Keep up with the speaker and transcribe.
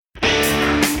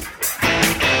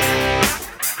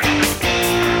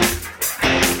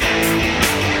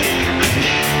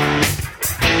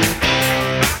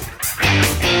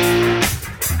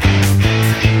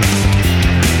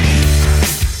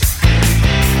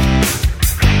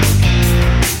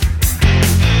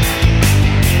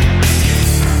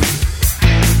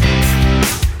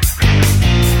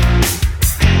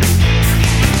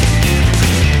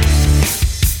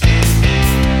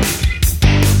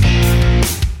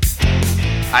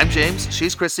I'm James.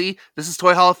 She's Chrissy. This is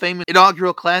Toy Hall of Fame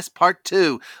inaugural class part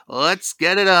 2. Let's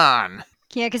get it on.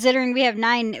 Yeah, considering we have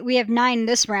nine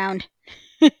this round.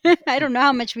 I don't know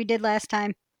how much we did last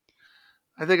time.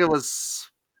 I think it was...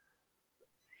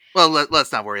 Well,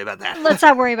 let's not worry about that. Let's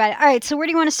not worry about it. All right, so where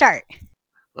do you want to start?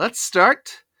 Let's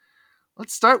start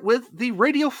with the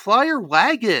Radio Flyer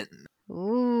wagon.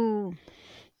 Ooh.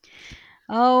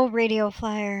 Oh, Radio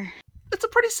Flyer. It's a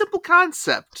pretty simple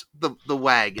concept, the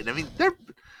wagon. I mean, there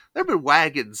have been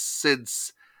wagons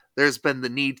since there's been the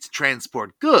need to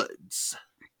transport goods.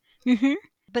 Mm-hmm.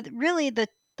 But really, the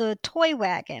toy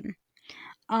wagon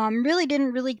really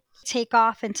didn't take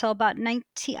off until about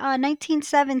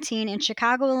 1917 in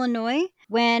Chicago, Illinois,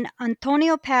 when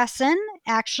Antonio Passan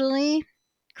actually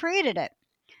created it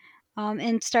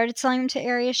and started selling them to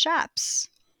area shops.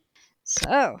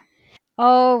 So,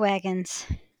 wagons.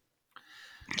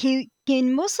 He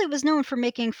mostly was known for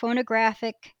making phonograph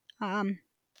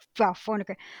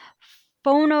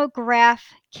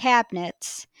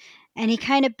cabinets, and he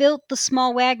kind of built the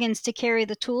small wagons to carry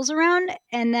the tools around.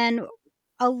 And then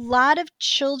a lot of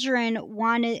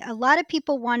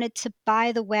people wanted to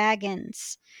buy the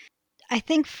wagons, I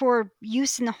think for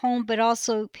use in the home, but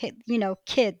also,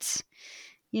 kids,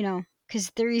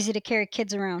 because they're easy to carry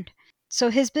kids around. So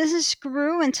his business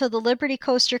grew until the Liberty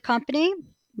Coaster Company,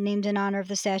 named in honor of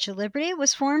the Statue of Liberty,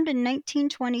 was formed in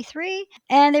 1923,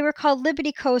 and they were called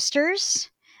Liberty Coasters.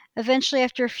 Eventually,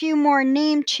 after a few more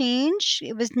name change,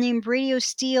 it was named Radio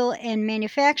Steel and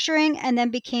Manufacturing, and then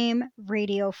became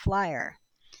Radio Flyer.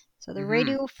 So the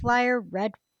Radio Flyer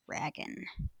Red Wagon.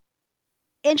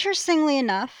 Interestingly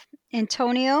enough,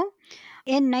 Antonio,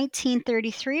 in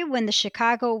 1933, when the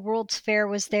Chicago World's Fair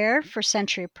was there for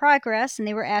Century of Progress and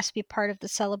they were asked to be part of the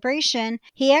celebration,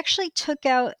 he actually took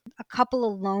out a couple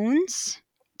of loans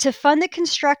to fund the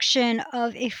construction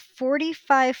of a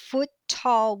 45-foot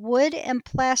tall wood and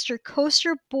plaster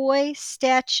coaster boy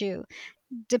statue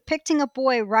depicting a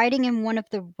boy riding in one of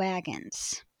the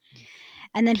wagons.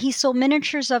 And then he sold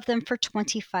miniatures of them for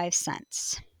 25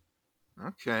 cents.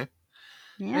 Okay.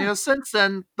 Yeah. Since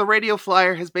then, the Radio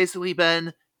Flyer has basically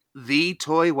been the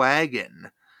toy wagon.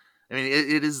 I mean,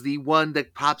 it is the one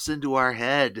that pops into our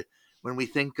head when we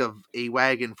think of a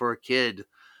wagon for a kid.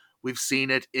 We've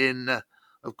seen it in,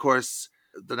 of course,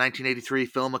 the 1983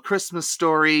 film A Christmas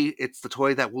Story. It's the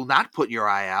toy that will not put your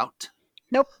eye out.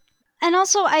 Nope. And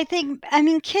also,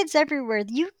 kids everywhere,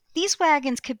 these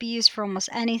wagons could be used for almost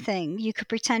anything. You could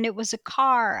pretend it was a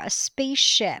car, a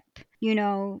spaceship.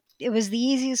 It was the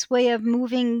easiest way of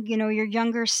moving, your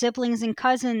younger siblings and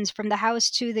cousins from the house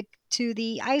to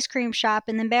the ice cream shop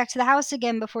and then back to the house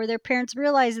again before their parents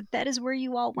realized that is where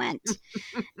you all went.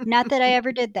 Not that I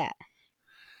ever did that.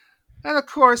 And of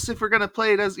course, if we're going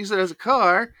to use it as a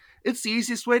car, it's the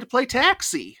easiest way to play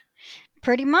Taxi.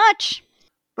 Pretty much.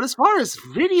 But as far as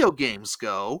video games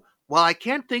go, while I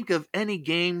can't think of any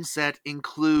games that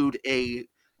include a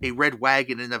red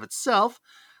wagon in and of itself,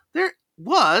 there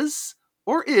was,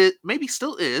 or it maybe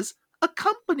still is, a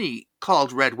company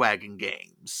called Red Wagon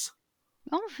Games.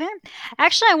 Oh, fair.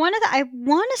 Actually, I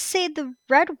want to say the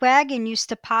Red Wagon used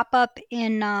to pop up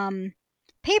in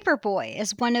Paperboy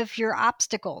as one of your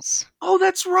obstacles. Oh,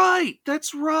 that's right.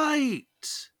 That's right.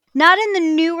 Not in the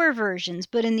newer versions,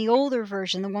 but in the older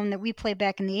version, the one that we played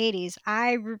back in the 80s,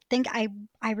 I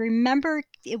remember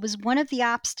it was one of the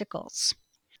obstacles.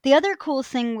 The other cool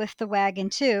thing with the wagon,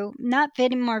 too, not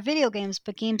more video games,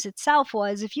 but games itself,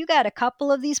 was if you got a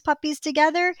couple of these puppies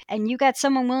together and you got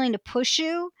someone willing to push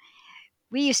you,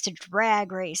 we used to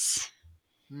drag race.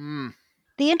 The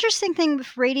interesting thing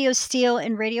with Radio Steel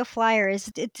and Radio Flyer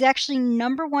is it's actually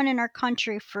number one in our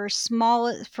country for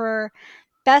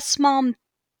best small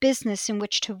business in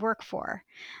which to work for.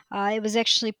 It was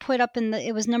actually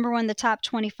it was number one in the top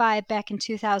 25 back in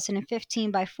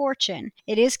 2015 by Fortune.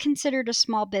 It is considered a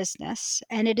small business,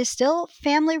 and it is still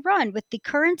family run, with the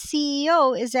current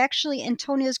CEO is actually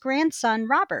Antonio's grandson,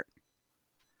 Robert.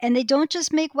 And they don't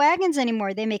just make wagons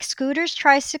anymore. They make scooters,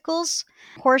 tricycles,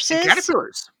 horses. And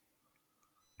caterpillars.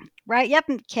 Right, yep,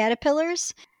 and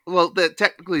caterpillars. Well,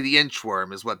 technically the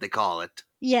inchworm is what they call it.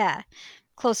 Yeah,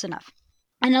 close enough.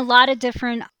 And a lot of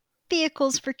different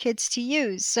vehicles for kids to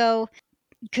use. So,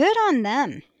 good on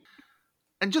them.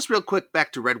 And just real quick,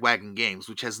 back to Red Wagon Games,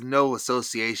 which has no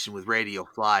association with Radio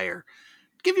Flyer.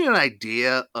 To give you an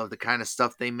idea of the kind of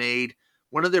stuff they made,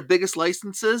 one of their biggest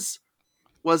licenses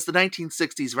was the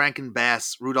 1960s Rankin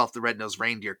Bass Rudolph the Red-Nosed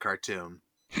Reindeer cartoon.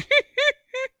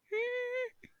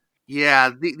 Yeah,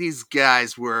 these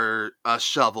guys were a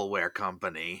shovelware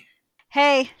company.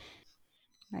 Hey,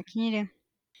 what can you do?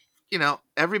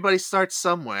 Everybody starts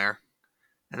somewhere,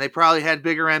 and they probably had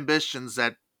bigger ambitions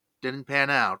that didn't pan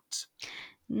out.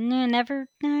 No, never.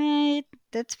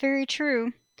 That's very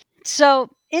true. So,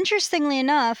 interestingly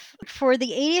enough, for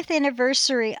the 80th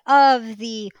anniversary of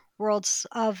the Worlds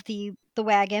of the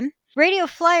Wagon, Radio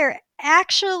Flyer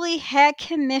actually had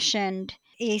commissioned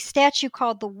a statue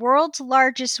called the World's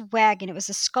Largest Wagon. It was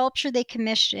a sculpture they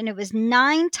commissioned, and it was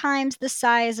 9 times the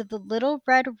size of the Little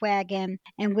Red Wagon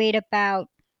and weighed about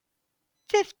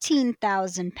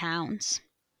 15,000 pounds.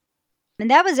 And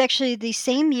that was actually the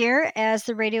same year as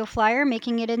the Radio Flyer,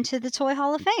 making it into the Toy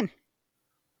Hall of Fame.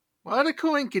 What a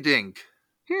coinkydink.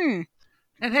 Hmm.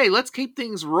 And hey, let's keep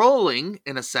things rolling,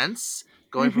 in a sense,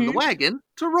 going from the wagon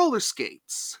to roller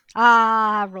skates.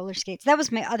 Ah, roller skates. That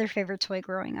was my other favorite toy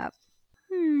growing up.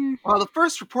 While the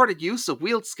first reported use of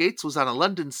wheeled skates was on a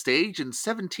London stage in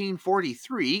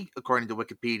 1743, according to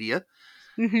Wikipedia,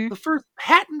 the first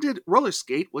patented roller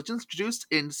skate was introduced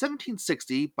in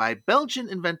 1760 by Belgian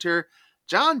inventor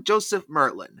John Joseph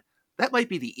Merlin. That might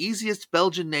be the easiest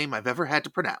Belgian name I've ever had to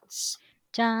pronounce.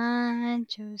 John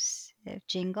Joseph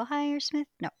Jingleheimer Smith?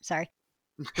 No, sorry.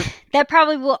 That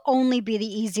probably will only be the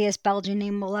easiest Belgian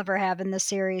name we'll ever have in this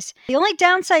series. The only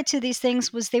downside to these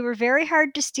things was they were very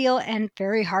hard to steal and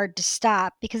very hard to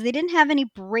stop because they didn't have any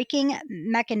braking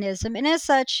mechanism, and as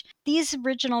such, these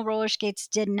original roller skates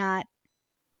did not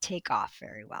take off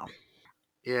very well.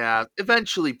 Yeah,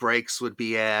 eventually brakes would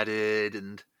be added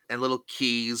and little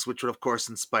keys, which would of course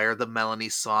inspire the Melanie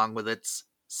song with its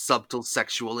subtle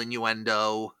sexual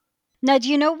innuendo. Now, do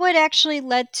you know what actually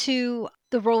led to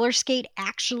the roller skate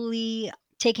actually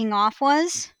taking off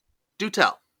was? Do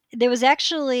tell. There was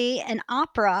actually an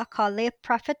opera called Les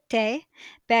Prophètes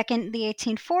back in the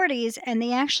 1840s, and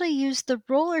they actually used the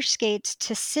roller skates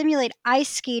to simulate ice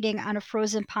skating on a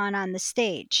frozen pond on the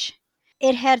stage.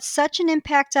 It had such an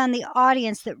impact on the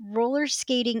audience that roller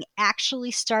skating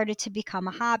actually started to become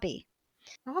a hobby.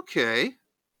 Okay.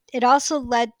 It also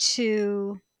led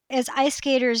to, as ice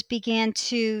skaters began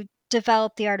to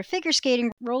develop the art of figure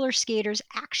skating, roller skaters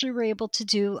actually were able to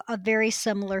do a very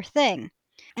similar thing.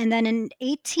 And then in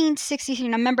 1863,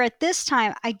 now remember at this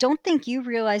time, I don't think you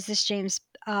realize this, James,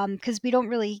 because we don't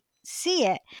really see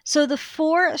it. So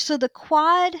the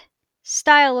quad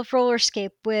style of roller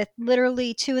skate with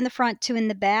literally 2 in the front, 2 in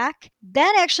the back,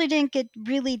 that actually didn't get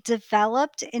really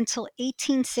developed until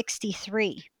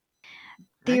 1863.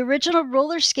 The original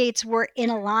roller skates were in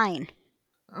a line.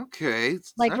 Okay.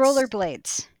 Like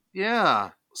rollerblades.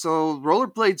 Yeah. So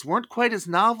rollerblades weren't quite as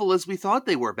novel as we thought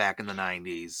they were back in the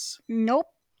 90s. Nope.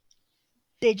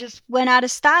 They just went out of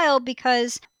style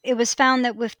because it was found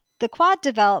that with the quad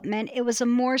development, it was a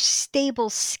more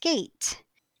stable skate.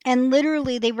 And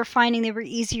literally, they were finding they were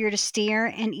easier to steer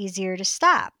and easier to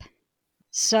stop.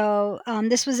 So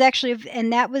this was actually,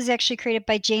 and that was actually created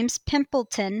by James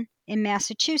Pimpleton in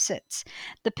Massachusetts.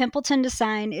 The Pimpleton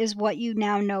design is what you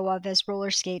now know of as roller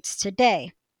skates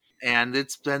today. And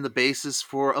it's been the basis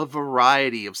for a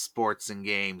variety of sports and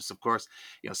games. Of course,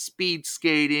 speed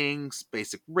skating,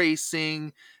 basic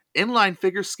racing, inline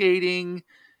figure skating,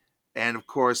 and of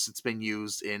course, it's been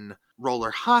used in roller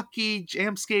hockey,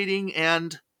 jam skating,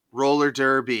 and roller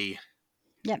derby.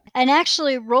 Yep. And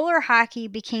actually, roller hockey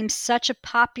became such a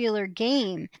popular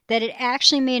game that it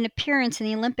actually made an appearance in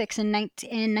the Olympics in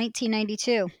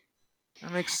 1992.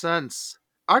 That makes sense.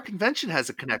 Our convention has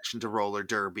a connection to roller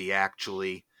derby,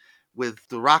 actually, with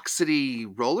the Rock City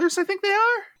Rollers, I think they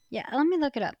are? Yeah, let me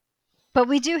look it up. But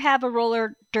we do have a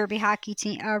roller derby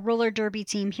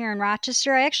team here in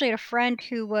Rochester. I actually had a friend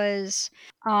who was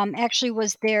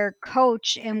their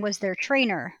coach and was their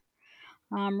trainer.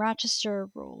 Rochester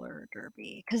Roller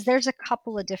Derby, because there's a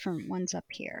couple of different ones up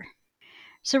here.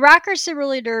 So Rochester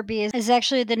Roller Derby is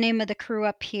actually the name of the crew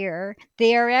up here.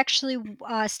 They are actually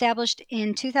established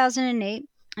in 2008,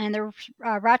 and they're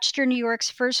Rochester, New York's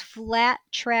first flat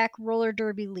track roller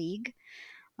derby league.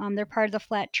 They're part of the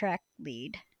Flat Track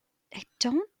League. I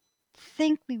don't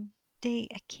think I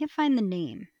can't find the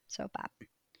name. So Bob,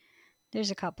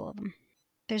 there's a couple of them.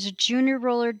 There's a junior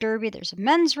roller derby. There's a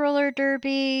men's roller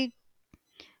derby.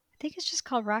 I think it's just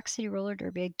called Rock City Roller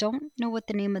Derby. I don't know what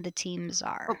the name of the teams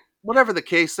are. Well, whatever the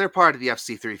case, they're part of the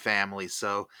FC3 family,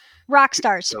 so Rock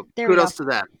stars. So there kudos we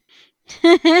go.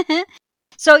 to them.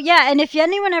 So yeah, and if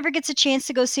anyone ever gets a chance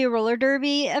to go see a roller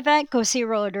derby event, go see a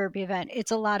roller derby event.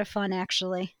 It's a lot of fun,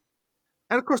 actually.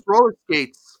 And of course, roller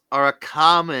skates are a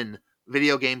common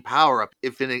video game power-up.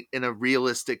 If in a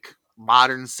realistic,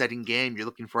 modern setting game, you're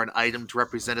looking for an item to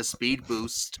represent a speed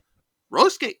boost,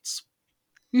 roller skates.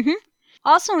 Mm-hmm.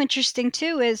 Also interesting,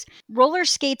 too, is roller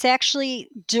skates actually,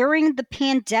 during the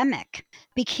pandemic,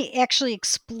 actually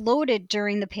exploded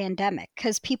during the pandemic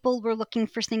because people were looking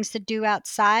for things to do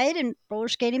outside, and roller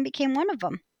skating became one of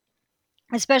them.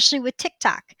 especially with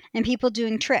TikTok and people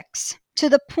doing tricks, to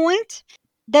the point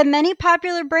that many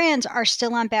popular brands are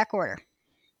still on back order.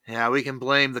 Yeah, we can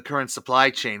blame the current supply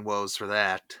chain woes for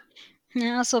that.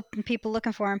 And also people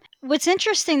looking for them. What's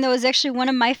interesting though is actually one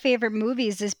of my favorite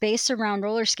movies is based around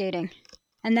roller skating.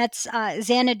 And that's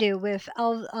Xanadu with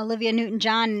Olivia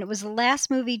Newton-John. And it was the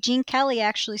last movie Gene Kelly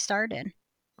actually starred in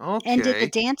and did the Okay.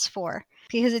 dance for,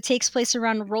 because it takes place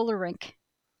around a roller rink.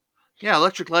 Yeah,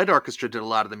 Electric Light Orchestra did a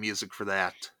lot of the music for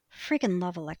that. Freaking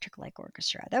love Electric Light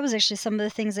Orchestra. That was actually some of the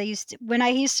things I used to, when I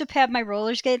used to have my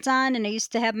roller skates on and I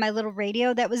used to have my little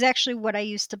radio, that was actually what I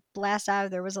used to blast out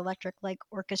of there was Electric Light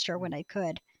Orchestra when I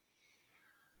could.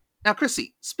 Now,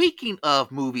 Chrissy, speaking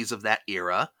of movies of that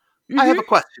era, I have Mm-hmm. a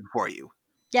question for you.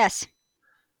 Yes.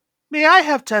 May I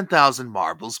have 10,000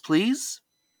 marbles, please?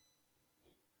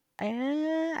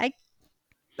 I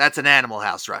That's an Animal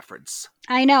House reference.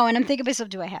 I know, and I'm thinking to myself,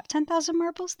 do I have 10,000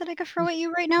 marbles that I could throw at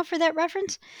you right now for that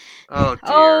reference? Oh, dear.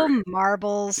 Oh,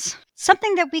 marbles.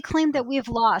 Something that we claim that we've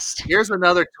lost. Here's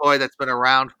another toy that's been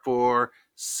around for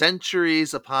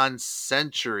centuries upon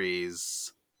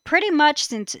centuries. Pretty much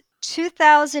since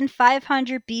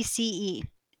 2500 BCE.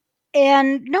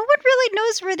 And no one really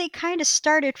knows where they kind of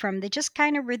started from. They just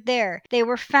kind of were there. They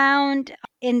were found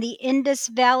in the Indus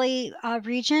Valley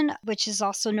region, which is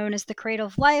also known as the Cradle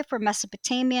of Life, where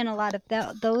Mesopotamia and a lot of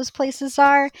those places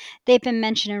are. They've been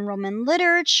mentioned in Roman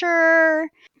literature.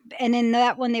 And in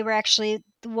that one, they were actually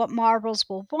what marbles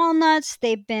were walnuts.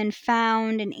 They've been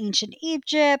found in ancient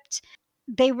Egypt.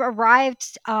 They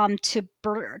arrived to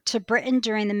Britain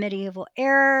during the medieval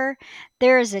era.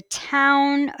 There is a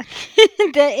town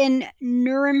that in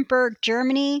Nuremberg,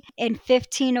 Germany, in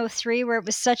 1503, where it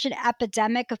was such an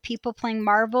epidemic of people playing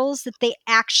marbles that they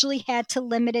actually had to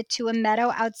limit it to a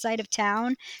meadow outside of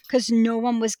town because no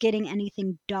one was getting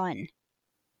anything done.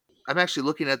 I'm actually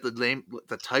looking at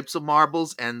the types of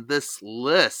marbles and this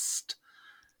list.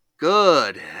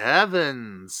 Good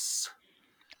heavens.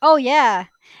 Oh yeah,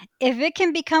 if it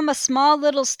can become a small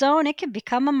little stone, it can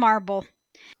become a marble.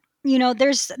 You know,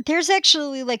 there's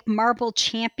actually like marble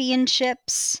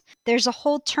championships. There's a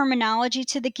whole terminology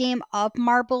to the game of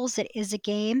marbles. It is a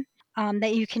game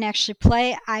that you can actually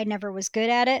play. I never was good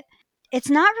at it.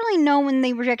 It's not really known when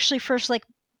they were actually first like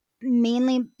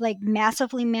mainly like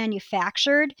massively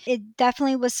manufactured. It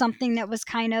definitely was something that was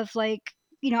kind of like,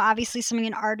 obviously something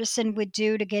an artisan would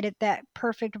do to get it that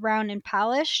perfect round and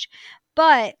polished.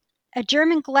 But a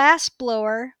German glass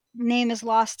blower, name is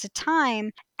lost to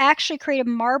time, actually created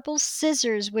marble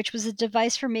scissors, which was a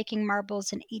device for making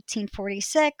marbles in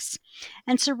 1846.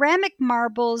 And ceramic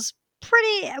marbles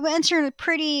entered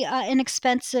pretty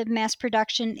inexpensive mass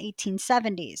production in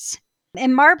 1870s.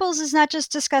 And marbles is not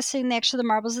just discussing the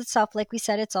marbles itself. Like we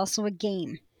said, it's also a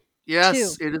game too.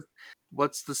 Yes, it is.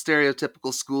 What's the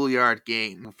stereotypical schoolyard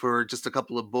game for just a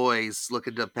couple of boys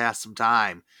looking to pass some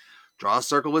time? Draw a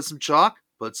circle with some chalk,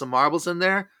 put some marbles in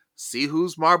there, see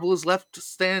whose marble is left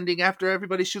standing after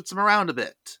everybody shoots them around a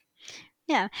bit.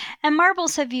 Yeah, and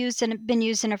marbles have been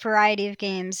used in a variety of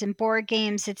games. In board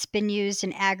games, it's been used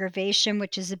in aggravation,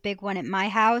 which is a big one at my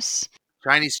house.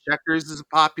 Chinese checkers is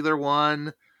a popular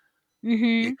one. You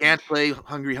Mm-hmm. can't play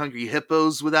Hungry Hungry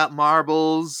Hippos without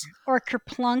marbles. Or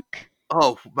kerplunk.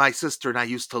 Oh, my sister and I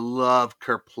used to love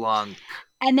Kerplunk.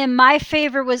 And then my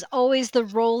favorite was always the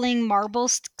rolling marble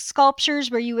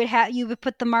sculptures, where you would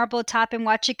put the marble atop and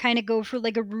watch it kind of go through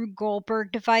like a Rube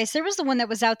Goldberg device. There was the one that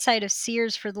was outside of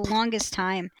Sears for the longest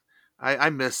time. I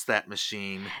miss that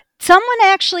machine. Someone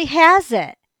actually has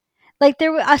it. Like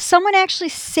someone actually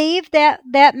saved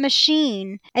that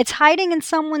machine. It's hiding in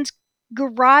someone's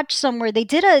garage somewhere. They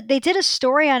did a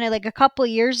story on it like a couple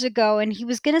years ago, and he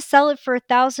was going to sell it for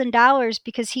 $1,000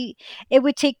 because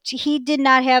he did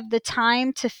not have the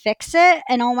time to fix it.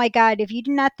 And oh my god, if you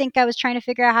do not think I was trying to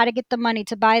figure out how to get the money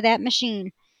to buy that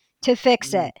machine to fix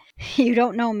Mm. it, you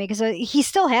don't know me, because he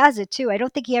still has it too. I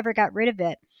don't think he ever got rid of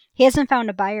it. He hasn't found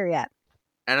a buyer yet.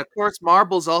 And of course,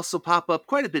 marbles also pop up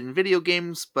quite a bit in video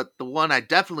games, but the one I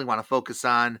definitely want to focus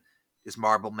on is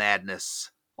Marble Madness.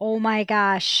 Oh my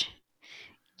gosh.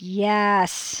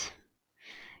 Yes.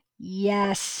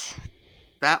 Yes.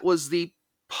 That was the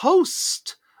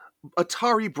post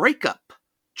Atari breakup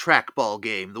trackball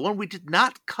game, the one we did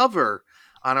not cover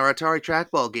on our Atari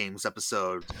trackball games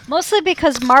episode. Mostly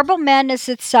because Marble Madness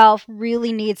itself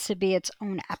really needs to be its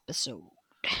own episode.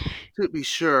 To be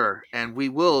sure, and we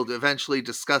will eventually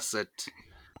discuss it.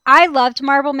 I loved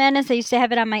Marble Madness. I used to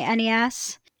have it on my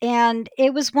NES. And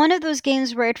it was one of those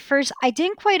games where at first I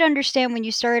didn't quite understand when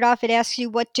you started off, it asks you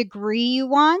what degree you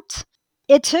want.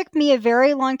 It took me a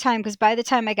very long time because by the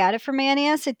time I got it for my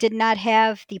NES, it did not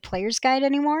have the player's guide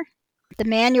anymore, the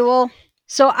manual.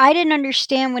 So I didn't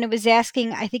understand when it was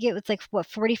asking, I think it was like, what,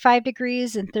 45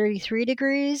 degrees and 33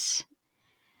 degrees?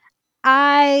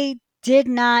 I did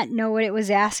not know what it was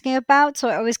asking about, so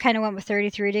I always kind of went with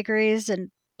 33 degrees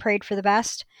and prayed for the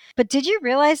best. But did you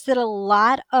realize that a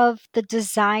lot of the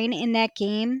design in that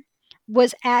game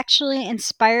was actually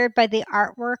inspired by the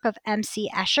artwork of M.C.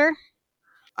 Escher?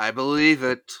 I believe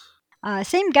it.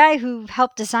 Same guy who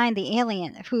helped design the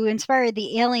Alien, who inspired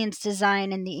the Aliens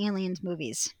design in the Aliens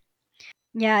movies.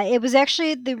 Yeah, it was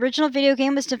actually the original video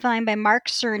game was designed by Mark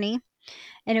Cerny,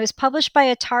 and it was published by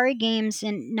Atari Games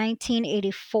in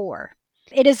 1984.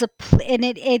 It is a and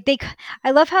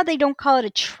I love how they don't call it a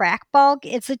trackball.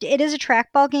 It is a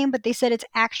trackball game, but they said its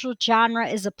actual genre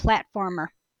is a platformer.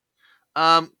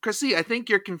 Chrissy, I think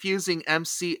you're confusing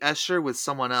MC Escher with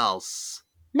someone else.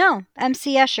 No,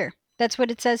 MC Escher. That's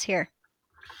what it says here.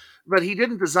 But he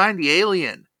didn't design the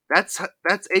Alien. That's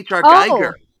H.R. Oh,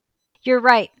 Geiger. you're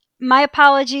right. My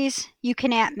apologies. You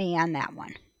can at me on that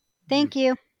one. Thank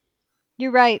you.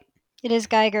 You're right. It is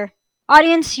Geiger.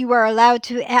 Audience, you are allowed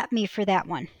to at me for that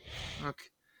one. Okay.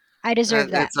 I deserve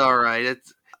that. It's all right.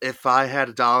 If I had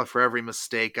 $1 for every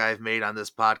mistake I've made on this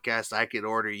podcast, I could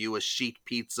order you a sheet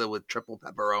pizza with triple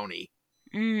pepperoni.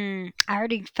 I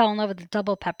already fell in love with the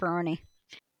double pepperoni.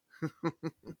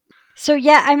 So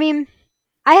yeah, I mean,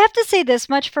 I have to say this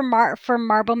much for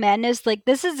Marble Madness. Like,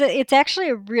 it's actually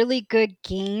a really good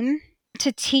game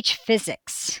to teach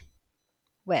physics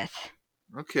with.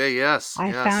 Okay, yes. I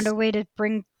yes. found a way to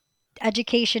bring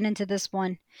education into this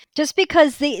one, just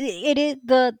because a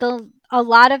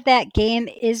lot of that game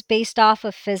is based off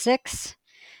of physics.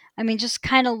 I mean, just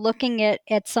kind of looking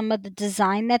at some of the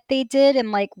design that they did,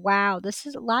 I'm like, wow,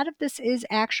 a lot of this is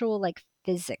actual like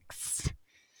physics.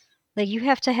 Like, you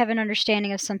have to have an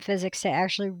understanding of some physics to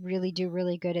actually really do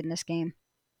really good in this game.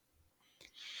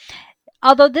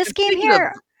 Although this game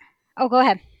here, go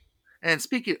ahead. And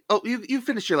speaking, you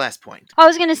finished your last point. I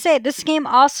was going to say, this game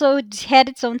also had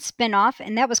its own spin-off,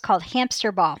 and that was called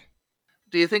Hamster Ball.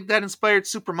 Do you think that inspired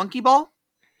Super Monkey Ball?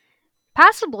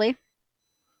 Possibly.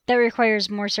 That requires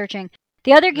more searching.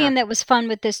 The other game that was fun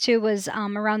with this too was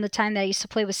around the time that I used to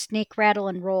play with Snake, Rattle,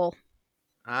 and Roll.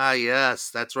 Ah, yes,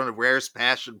 that's one of Rare's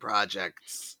passion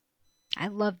projects. I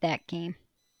love that game.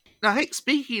 Now, hey,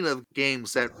 speaking of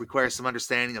games that require some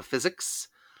understanding of physics,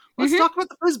 let's talk about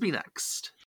the Frisbee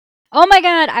next. Oh my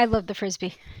god, I love the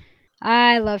Frisbee.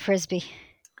 I love Frisbee.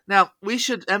 Now, we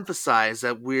should emphasize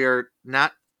that we're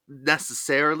not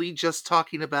necessarily just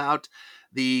talking about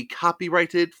the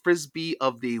copyrighted Frisbee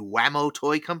of the Wham-O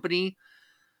Toy Company,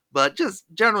 but just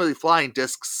generally flying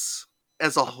discs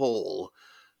as a whole.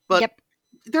 But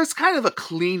there's kind of a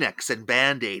Kleenex and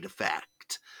Band-Aid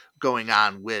effect going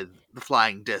on with the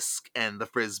flying disc and the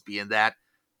Frisbee, in that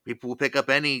people will pick up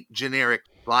any generic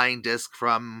flying disc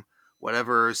from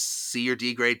whatever C or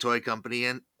D grade toy company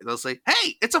and they'll say,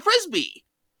 hey, it's a Frisbee!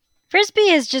 Frisbee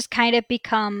has just kind of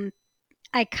become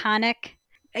iconic.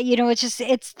 You know,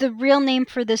 it's the real name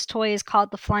for this toy is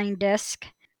called the flying disc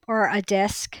or a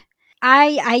disc.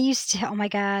 I used to, oh my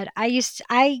god,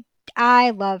 I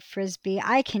love Frisbee.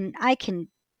 I can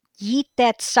yeet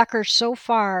that sucker so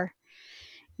far,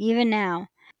 even now.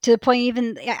 To the point,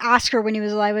 even Oscar, when he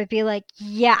was alive, would be like,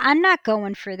 yeah, I'm not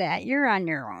going for that. You're on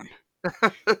your own.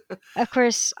 Of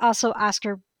course, also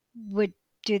Oscar would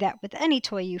do that with any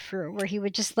toy you threw, where he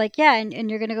would just like, yeah, and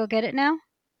you're going to go get it now?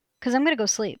 Because I'm going to go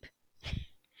sleep.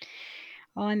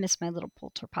 Oh, I miss my little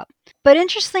Polter pup. But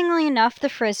interestingly enough, the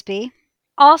Frisbee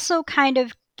also kind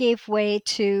of gave way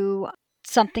to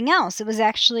something else. It was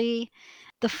actually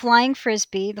the flying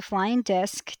Frisbee, the flying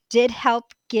disc, did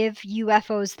help give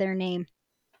UFOs their name.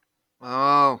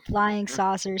 Oh. Flying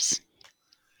saucers.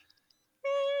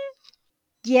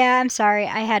 Yeah, I'm sorry.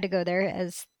 I had to go there,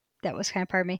 as that was kind of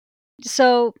part of me.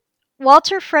 So,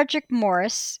 Walter Frederick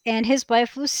Morris and his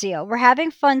wife Lucille were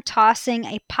having fun tossing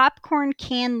a popcorn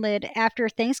can lid after a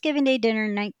Thanksgiving Day dinner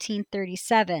in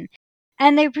 1937.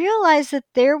 And they realized that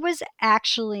there was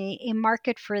actually a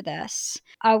market for this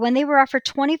when they were offered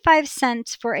 25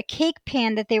 cents for a cake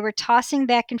pan that they were tossing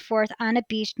back and forth on a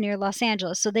beach near Los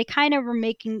Angeles. So they kind of were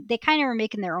making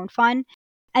their own fun.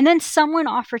 And then someone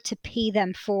offered to pay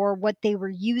them for what they were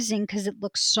using because it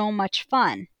looked so much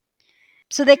fun.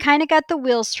 So they kind of got the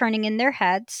wheels turning in their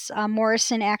heads.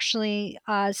 Morrison actually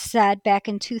said back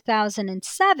in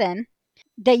 2007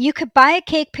 that you could buy a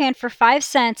cake pan for 5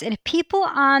 cents, and if people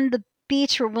on the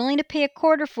beach were willing to pay a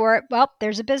quarter for it, well,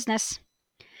 there's a business.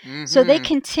 Mm-hmm. So they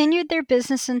continued their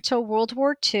business until World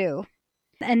War II.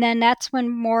 And then that's when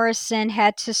Morrison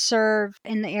had to serve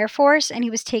in the Air Force, and he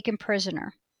was taken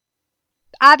prisoner.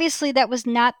 obviously that was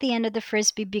not the end of the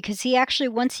Frisbee, because he actually,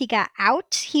 once he got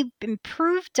out, he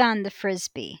improved on the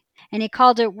Frisbee. And he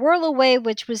called it Whirl Away,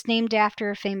 which was named after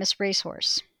a famous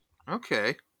racehorse.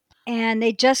 Okay. And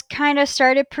they just kind of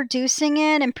started producing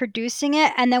it and producing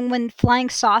it. And then when flying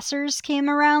saucers came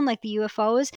around, like the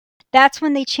UFOs, that's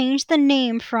when they changed the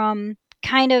name from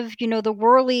kind of, the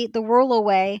whirl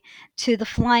away to the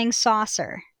flying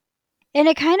saucer. And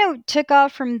it kind of took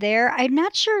off from there. I'm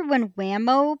not sure when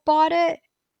Whammo bought it.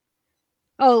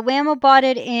 Oh, Whammo bought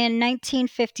it in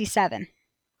 1957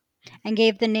 and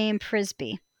gave the name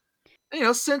Frisbee.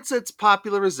 Since its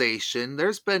popularization,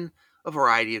 there's been a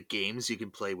variety of games you can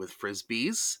play with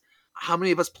Frisbees. How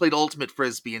many of us played Ultimate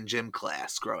Frisbee in gym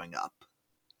class growing up?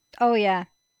 Oh, yeah.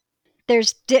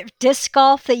 There's disc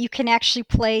golf that you can actually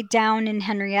play down in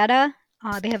Henrietta.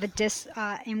 They have a disc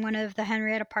in one of the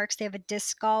Henrietta parks. They have a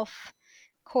disc golf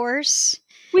course.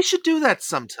 We should do that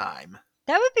sometime.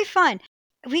 That would be fun.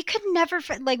 We could never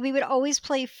we would always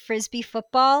play Frisbee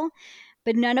football,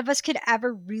 but none of us could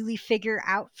ever really figure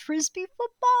out Frisbee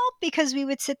football because we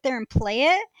would sit there and play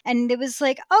it, and it was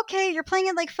like, okay, you're playing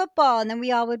it like football, and then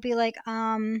we all would be like,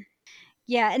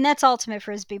 yeah, and that's Ultimate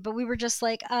Frisbee, but we were just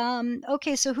like,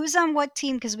 okay, so who's on what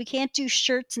team? Because we can't do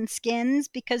shirts and skins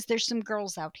because there's some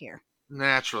girls out here.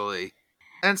 Naturally.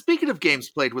 And speaking of games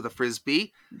played with a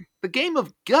Frisbee, the game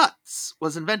of Guts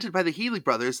was invented by the Healy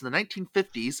brothers in the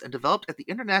 1950s and developed at the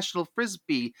International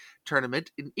Frisbee Tournament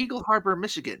in Eagle Harbor,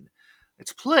 Michigan.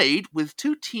 It's played with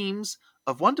 2 teams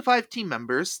of 1 to 5 team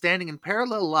members standing in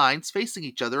parallel lines facing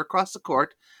each other across the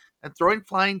court and throwing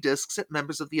flying discs at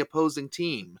members of the opposing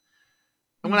team.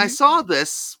 And when I saw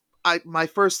this, my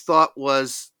first thought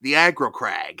was the aggro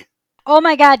crag. Oh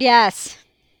my god, yes.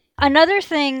 Another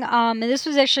thing, and this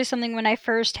was actually something when I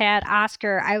first had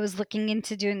Oscar, I was looking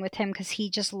into doing with him because he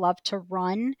just loved to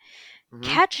run. Mm-hmm.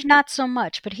 Catch, not so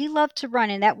much, but he loved to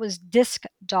run, and that was disc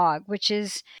dog, which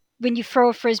is when you throw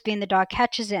a frisbee and the dog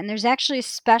catches it. And there's actually a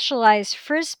specialized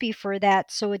frisbee for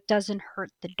that so it doesn't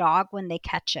hurt the dog when they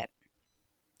catch it.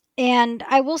 And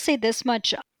I will say this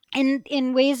much,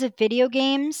 in ways of video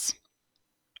games,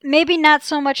 maybe not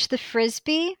so much the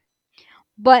frisbee,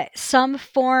 but some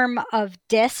form of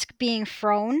disc being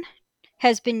thrown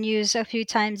has been used a few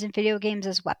times in video games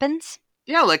as weapons.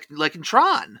 Yeah, like in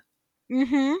Tron.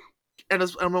 Mm-hmm. And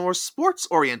a more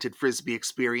sports-oriented Frisbee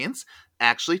experience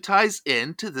actually ties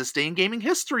into this day in gaming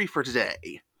history for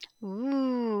today.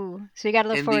 Ooh. So you got to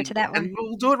look forward to that one. And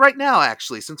we'll do it right now,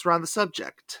 actually, since we're on the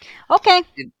subject. Okay.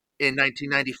 In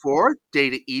 1994,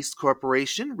 Data East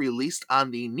Corporation released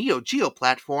on the Neo Geo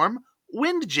platform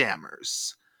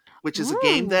Windjammers, which is a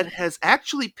game that has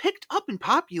actually picked up in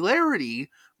popularity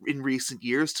in recent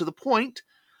years to the point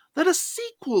that a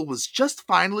sequel was just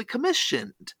finally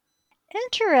commissioned.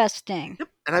 Interesting. Yep,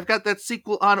 and I've got that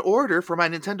sequel on order for my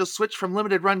Nintendo Switch from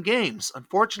Limited Run Games.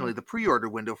 Unfortunately, the pre-order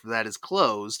window for that is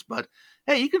closed, but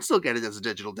hey, you can still get it as a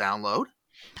digital download.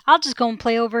 I'll just go and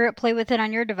play with it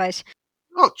on your device.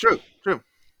 Oh, true.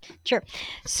 Sure.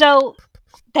 So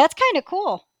that's kind of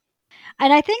cool.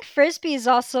 And I think Frisbee is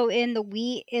also in the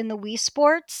Wii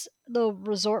Sports, the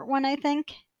resort one, I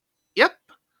think. Yep.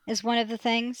 Is one of the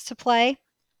things to play.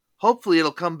 Hopefully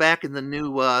it'll come back in the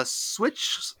new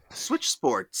Switch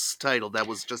Sports title that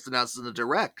was just announced in the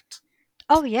Direct.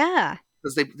 Oh, yeah.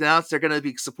 Because they announced they're going to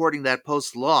be supporting that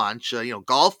post-launch.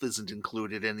 Golf isn't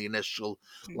included in the initial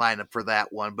lineup for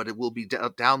that one, but it will be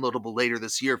downloadable later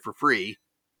this year for free.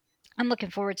 I'm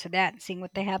looking forward to that and seeing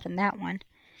what they have in that one.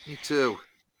 Me too.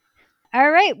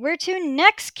 All right, where to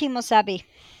next, Kimosabi?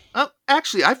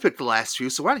 Actually, I've picked the last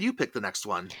few, so why don't you pick the next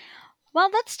one? Well,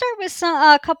 let's start with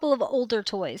a couple of older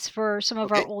toys for some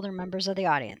of our older members of the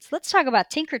audience. Let's talk about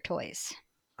Tinker Toys.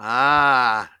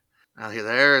 Now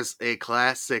there's a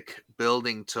classic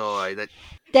building toy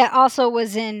that also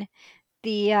was in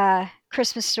the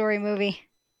Christmas Story movie.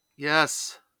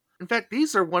 Yes. In fact,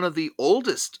 these are one of the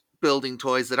oldest building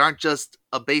toys that aren't just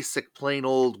a basic plain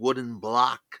old wooden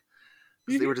block.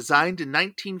 Mm-hmm. They were designed in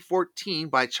 1914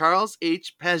 by Charles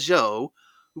H. Pajot,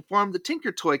 who formed the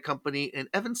Tinker Toy Company in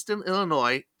Evanston,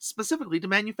 Illinois, specifically to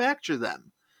manufacture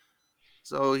them.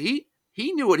 So he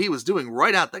knew what he was doing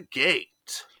right out the gate.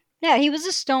 Yeah, he was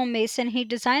a stonemason. He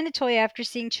designed the toy after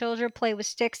seeing children play with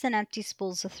sticks and empty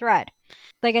spools of thread.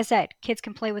 Like I said, kids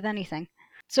can play with anything.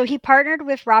 So he partnered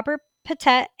with Robert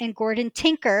Patet and Gordon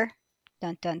Tinker,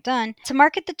 dun dun dun, to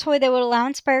market the toy that would allow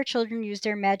inspired children to use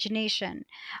their imagination.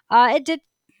 It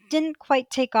didn't quite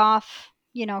take off,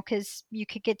 because you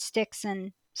could get sticks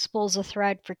and spools of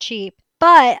thread for cheap.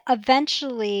 But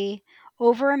eventually,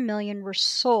 over 1 million were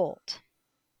sold.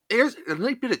 Here's a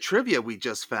neat bit of trivia we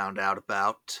just found out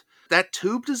about. That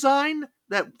tube design,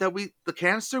 the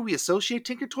canister we associate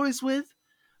Tinker Toys with,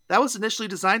 that was initially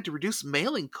designed to reduce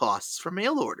mailing costs for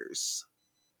mail orders.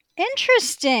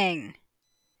 Interesting.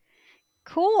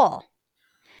 Cool.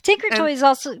 Tinker And Toys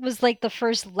also was like the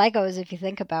first Legos, if you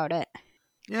think about it.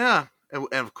 yeah, and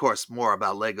of course more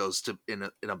about Legos in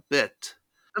a bit.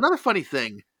 Another funny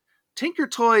thing, Tinker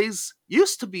Toys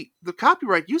the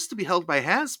copyright used to be held by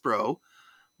Hasbro,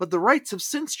 but the rights have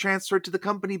since transferred to the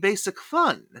company Basic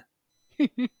Fun.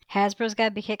 Hasbro's got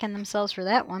to be kicking themselves for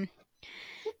that one.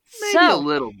 Maybe a So,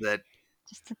 little bit.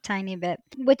 just a tiny bit.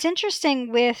 What's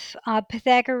interesting with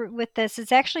with this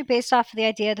is actually based off of the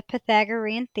idea of the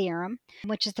Pythagorean theorem,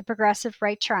 which is the progressive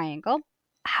right triangle.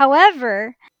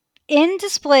 However, in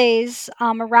displays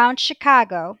around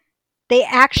Chicago, they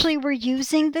actually were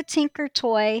using the Tinker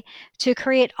Toy to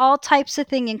create all types of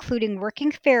things, including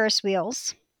working Ferris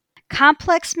wheels,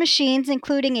 complex machines,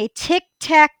 including a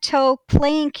tic-tac-toe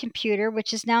playing computer,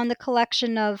 which is now in the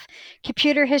collection of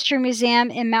Computer History Museum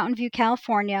in Mountain View,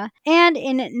 California. And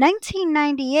in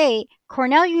 1998,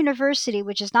 Cornell University,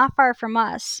 which is not far from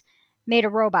us, made a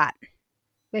robot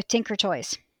with Tinker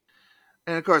Toys.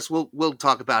 And of course, we'll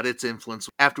talk about its influence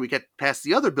after we get past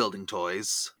the other building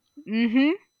toys.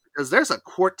 Mm-hmm. Because there's a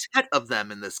quartet of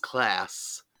them in this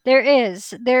class. There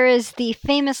is. There is the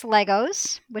famous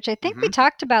Legos, which I think we Mm-hmm.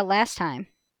 talked about last time.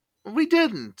 We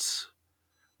didn't.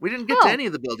 We didn't get to Oh. any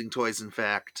of the building toys, in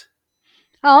fact.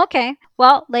 Oh, okay.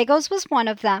 Well, Legos was one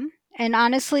of them. And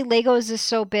honestly, Legos is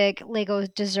so big, Lego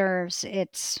deserves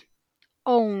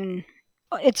own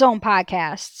its own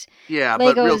podcast. Yeah,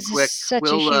 but real Legos is quick, such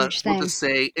a huge we'll thing. just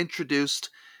say introduced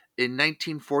in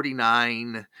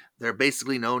 1949. They're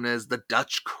basically known as the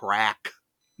Dutch crack.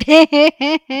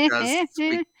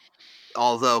 Because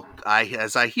although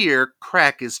as I hear,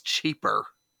 crack is cheaper.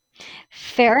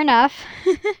 Fair enough.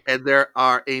 And there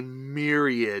are a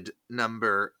myriad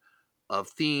number of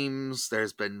themes.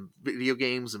 There's been video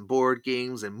games and board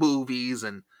games and movies,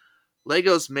 and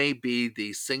Legos may be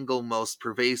the single most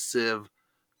pervasive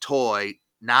toy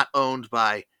not owned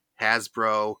by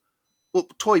Hasbro, well,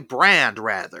 toy brand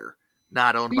rather,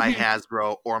 not owned by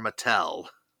Hasbro or Mattel.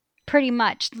 Pretty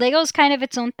much. Lego's kind of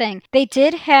its own thing. They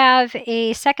did have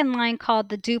a second line called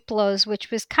the Duplos, which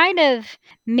was kind of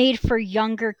made for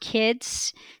younger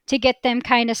kids to get them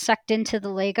kind of sucked into the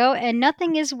Lego. And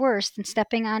nothing is worse than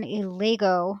stepping on a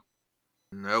Lego.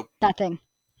 Nope. Nothing.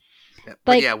 Yeah,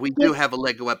 but Like, yeah, we do have a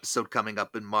Lego episode coming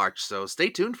up in March, so stay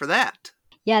tuned for that.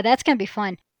 yeah, that's going to be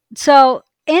fun. So,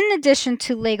 in addition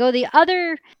to Lego,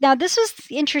 now this was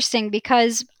interesting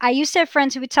because I used to have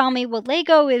friends who would tell me, well,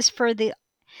 Lego is for the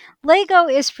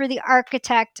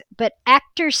architect, but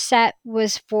Actor Set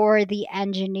was for the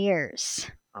engineers.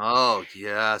 Oh,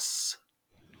 yes.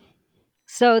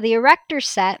 So the Erector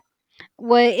Set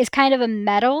is kind of a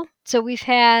metal. So we've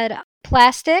had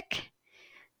plastic,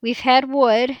 we've had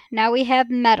wood, now we have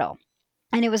metal.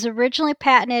 And it was originally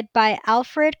patented by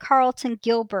Alfred Carlton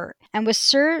Gilbert and was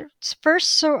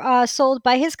first sold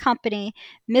by his company,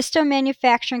 Misto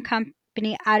Manufacturing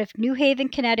Company, out of New Haven,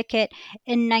 Connecticut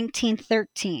in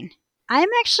 1913. I'm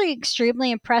actually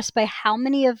extremely impressed by how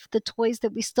many of the toys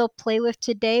that we still play with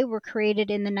today were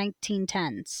created in the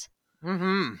 1910s,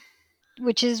 Mm-hmm.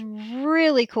 which is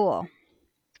really cool.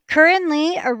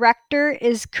 Currently, Erector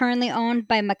is currently owned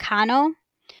by Meccano.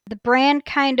 The brand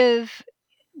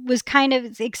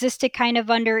existed kind of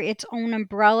under its own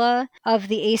umbrella of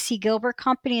the AC Gilbert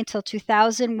Company until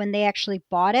 2000 when they actually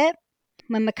bought it,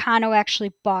 when Meccano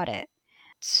actually bought it.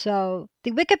 So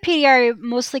the Wikipedia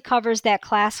mostly covers that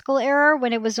classical era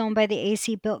when it was owned by the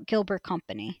AC Gilbert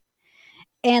Company.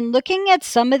 And looking at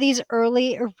some of these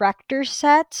early Erector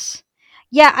sets,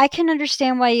 yeah, I can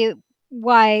understand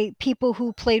why people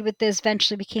who played with this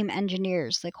eventually became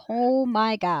engineers. Like, oh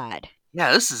my god.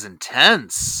 Yeah, this is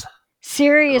intense. All these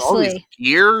Seriously.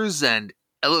 gears and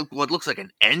what looks like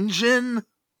an engine.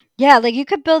 Yeah, like you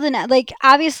could build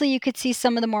obviously you could see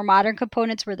some of the more modern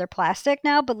components where they're plastic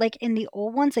now, but like in the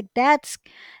old ones, like that's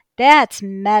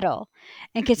metal.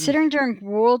 And considering during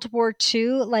World War II,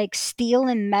 like steel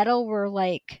and metal were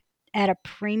like at a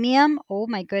premium, oh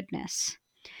my goodness.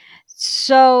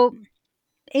 So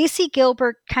AC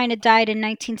Gilbert kind of died in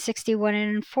 1961,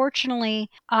 and unfortunately,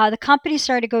 the company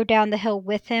started to go down the hill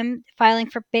with him, filing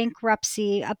for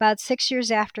bankruptcy about 6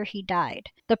 years after he died.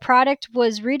 The product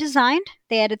was redesigned,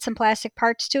 they added some plastic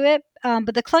parts to it,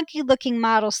 but the clunky looking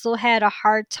model still had a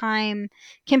hard time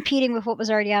competing with what was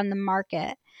already on the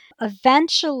market.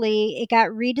 Eventually, it got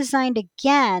redesigned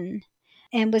again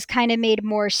and was kind of made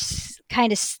more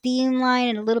kind of streamlined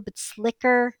and a little bit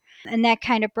slicker, and that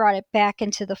kind of brought it back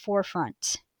into the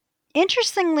forefront.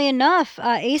 Interestingly enough,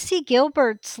 A.C.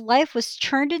 Gilbert's life was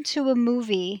turned into a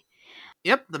movie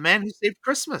Yep, The Man Who Saved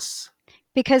Christmas.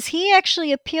 because he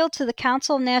actually appealed to the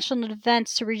Council of National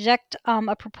Defense to reject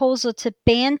a proposal to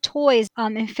ban toys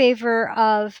in favor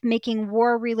of making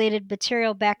war-related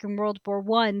material back in World War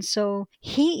One. So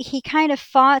he kind of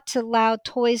fought to allow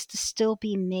toys to still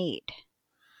be made.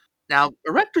 Now,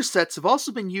 erector sets have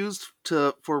also been used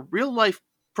for real life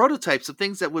prototypes of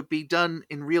things that would be done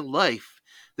in real life.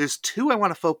 There's two I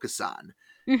want to focus on.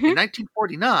 Hmm. In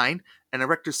 1949, an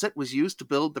erector set was used to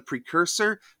build the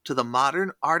precursor to the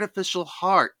modern artificial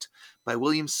heart by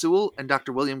William Sewell and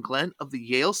Dr. William Glenn of the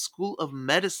Yale School of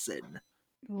Medicine.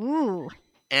 Ooh.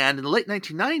 And in the late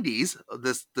 1990s,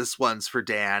 this one's for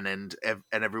Dan and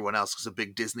everyone else who's a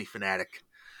big Disney fanatic.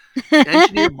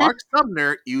 Engineer Mark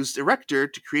Sumner used Erector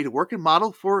to create a working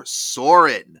model for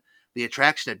Soarin', the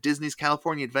attraction at Disney's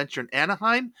California Adventure in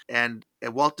Anaheim and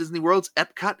at Walt Disney World's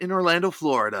Epcot in Orlando,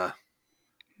 Florida.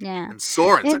 Yeah. And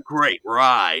Soarin's a And great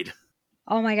ride.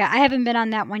 oh my god, I haven't been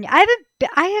on that one yet.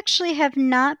 I actually have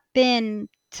not been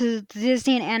to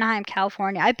Disney in Anaheim,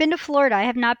 California. I've been to Florida. I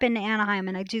have not been to Anaheim,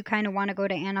 and I do kind of want to go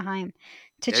to Anaheim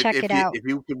to check it out. If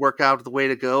you could work out the way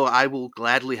to go, I will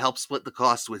gladly help split the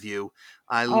cost with you.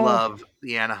 I Oh, love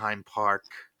the Anaheim Park.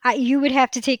 you would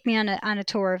have to take me on a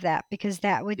tour of that because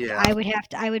that would Yeah. I would have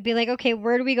to I would be like, okay,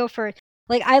 where do we go first?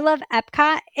 Like I love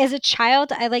Epcot. As a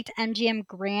child, I liked MGM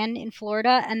Grand in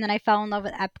Florida, and then I fell in love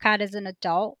with Epcot as an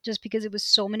adult just because it was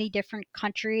so many different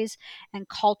countries and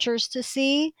cultures to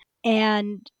see.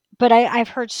 And but I've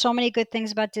heard so many good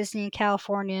things about Disney in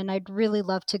California, and I'd really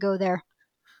love to go there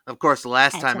Of course, the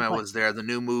last at time some I point. was there, the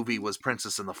new movie was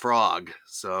Princess and the Frog,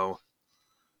 so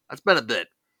that's been a bit.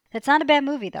 That's not a bad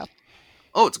movie though.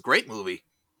 Oh, it's a great movie.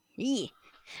 Eee.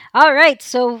 All right,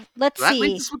 so let's That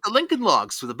leaves see. us with the Lincoln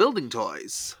Logs for the building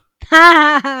toys.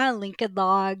 Lincoln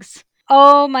Logs.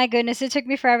 Oh my goodness, it took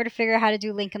me forever to figure out how to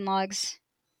do Lincoln Logs.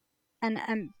 And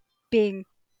I'm being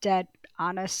dead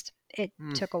honest. It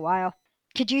Hmm. took a while.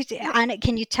 Could you Yeah. on it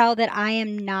can you tell that I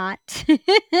am not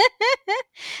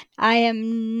I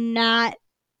am not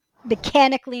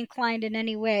mechanically inclined in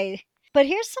any way. But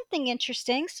here's something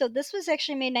interesting. So this was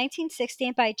actually made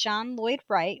 1916 by John Lloyd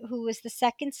Wright, who was the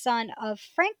second son of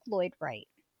Frank Lloyd Wright.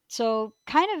 So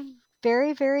kind of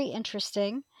very, very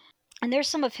interesting. And there's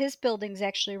some of his buildings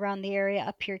actually around the area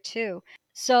up here too.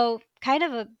 So kind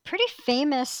of a pretty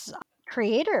famous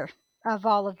creator of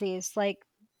all of these. Like,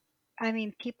 I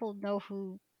mean, people know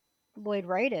who Lloyd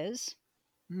Wright is.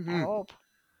 I Mm-hmm. hope.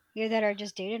 Either that or I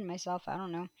just dated myself. I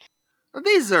don't know.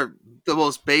 These are the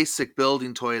most basic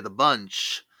building toy of the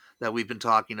bunch that we've been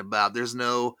talking about. There's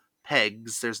no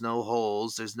pegs, there's no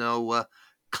holes, there's no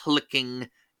clicking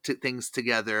things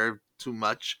together too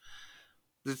much.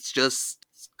 It's just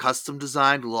custom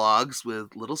designed logs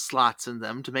with little slots in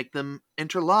them to make them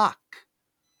interlock.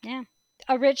 Yeah.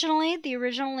 Originally, the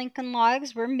original Lincoln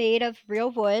Logs were made of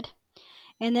real wood.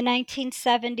 In the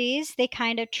 1970s, they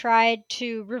kind of tried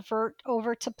to revert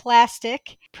over to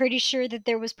plastic. Pretty sure that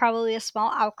there was probably a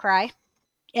small outcry,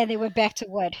 and they went back to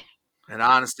wood. And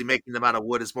honestly, making them out of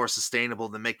wood is more sustainable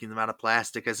than making them out of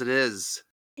plastic as it is.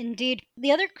 Indeed.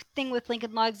 The other thing with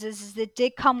Lincoln Logs is it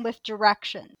did come with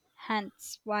directions,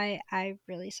 hence why I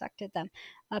really sucked at them,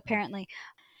 apparently.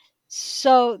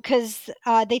 So, because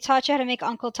they taught you how to make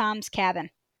Uncle Tom's Cabin.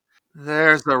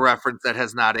 There's a reference that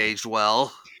has not aged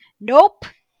well. Nope.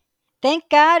 Thank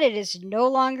God it is no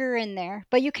longer in there.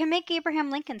 But you can make Abraham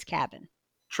Lincoln's Cabin.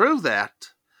 True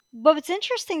that. But what's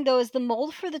interesting though is the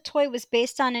mold for the toy was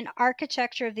based on an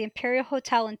architecture of the Imperial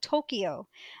Hotel in Tokyo,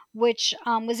 which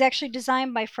was actually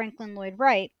designed by Franklin Lloyd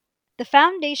Wright. The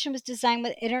foundation was designed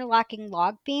with interlocking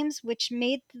log beams, which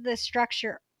made the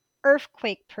structure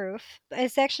earthquake proof.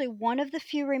 It's actually one of the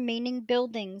few remaining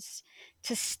buildings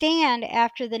to stand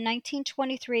after the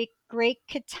 1923 Great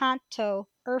Kanto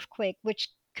earthquake, which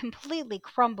completely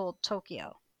crumbled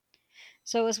Tokyo.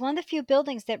 So it was one of the few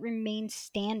buildings that remained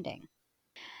standing.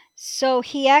 So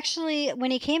he actually,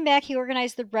 when he came back, he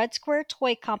organized the Red Square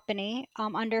Toy Company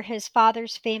under his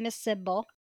father's famous symbol.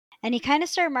 And he kind of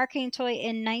started marketing toy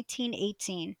in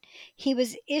 1918. He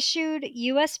was issued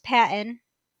U.S. patent.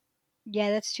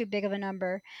 Yeah, that's too big of a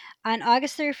number. On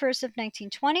August 31st of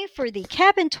 1920 for the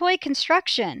cabin toy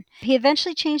construction. He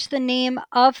eventually changed the name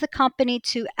of the company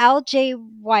to L.J.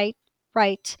 Wright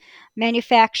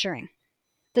Manufacturing.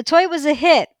 The toy was a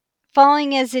hit,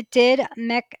 following as it did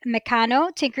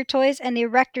Meccano, Tinker Toys, and the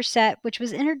Erector set, which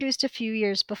was introduced a few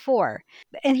years before.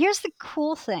 And here's the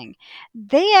cool thing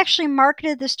they actually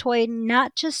marketed this toy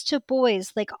not just to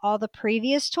boys like all the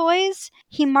previous toys,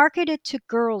 he marketed to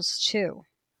girls too.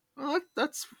 Well,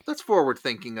 that's forward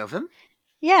thinking of him.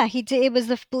 Yeah, he did. It was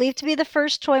believed to be the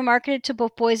first toy marketed to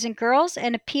both boys and girls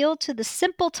and appealed to the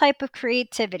simple type of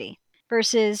creativity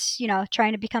versus,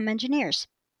 trying to become engineers.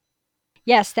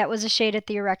 Yes, that was a shade at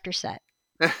the Erector set.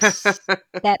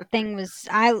 That thing was.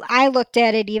 I looked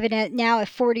at it even now at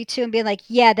 42 and be like,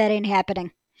 yeah, that ain't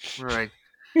happening. Right.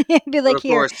 Be But like, of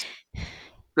here. course,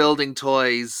 building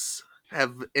toys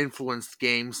have influenced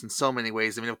games in so many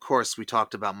ways. I mean, of course, we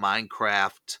talked about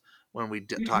Minecraft when we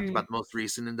talked Hmm. about the most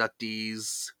recent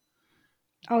inductees,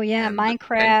 Oh yeah, and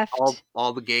Minecraft.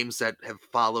 all the games that have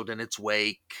followed in its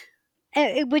wake.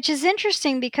 Which is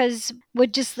interesting because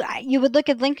you would look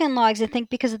at Lincoln Logs and think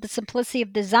because of the simplicity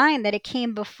of design that it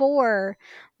came before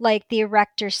like the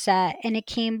Erector set and it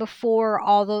came before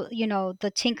all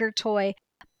the Tinker Toy,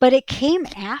 but it came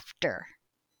after.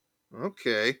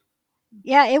 Okay.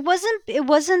 Yeah, it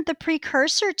wasn't the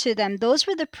precursor to them. Those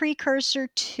were the precursor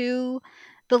to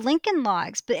the Lincoln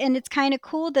Logs. And it's kind of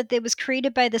cool that it was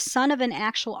created by the son of an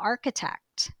actual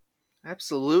architect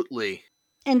Absolutely.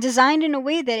 and designed in a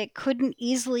way that it couldn't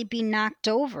easily be knocked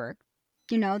over.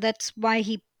 That's why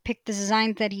he picked the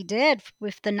design that he did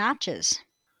with the notches.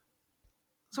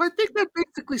 So I think that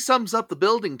basically sums up the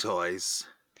building toys.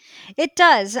 It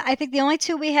does. I think the only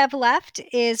two we have left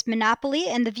is Monopoly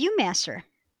and the Viewmaster.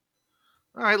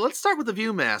 All right, let's start with the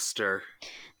Viewmaster.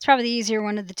 It's probably the easier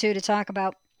one of the two to talk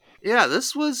about. Yeah,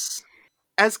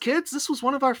 as kids, this was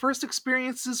one of our first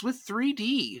experiences with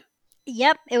 3D.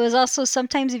 Yep, it was also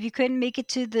sometimes if you couldn't make it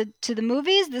to the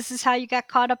movies, this is how you got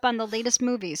caught up on the latest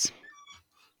movies.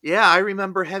 Yeah, I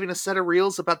remember having a set of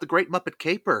reels about the Great Muppet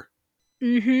Caper.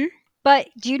 Mm-hmm. But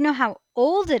do you know how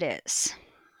old it is?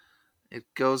 It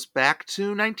goes back to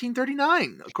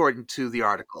 1939, according to the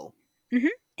article. Mm-hmm.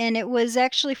 And it was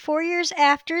actually 4 years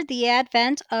after the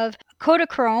advent of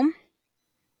Kodachrome,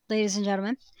 ladies and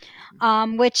gentlemen,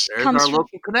 which There's comes our from.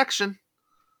 local connection.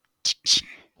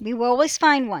 We will always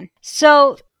find one.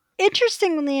 So,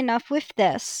 interestingly enough, with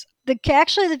this,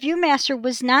 actually the ViewMaster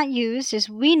was not used as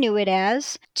we knew it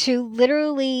as to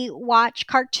literally watch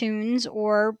cartoons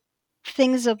or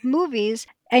things of movies.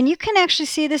 And you can actually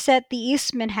see this at the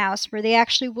Eastman House, where they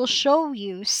actually will show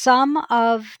you some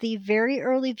of the very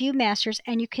early ViewMasters,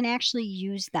 and you can actually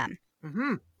use them.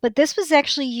 Hmm. But this was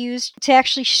actually used to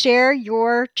actually share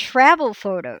your travel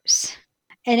photos.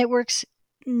 And it works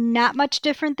not much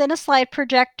different than a slide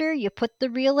projector. You put the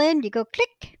reel in, you go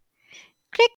click,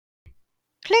 click,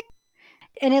 click,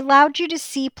 and it allowed you to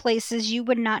see places you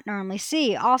would not normally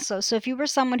see also. So if you were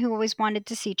someone who always wanted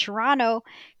to see Toronto,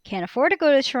 can't afford to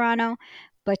go to Toronto,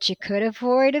 but you could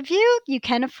afford a view, you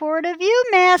can afford a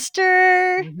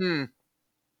Viewmaster. Hmm.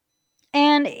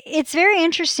 And it's very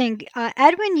interesting.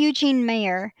 Edwin Eugene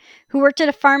Mayer, who worked at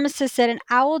a pharmacist at an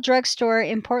Owl drugstore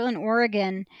in Portland,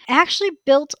 Oregon, actually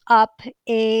built up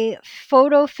a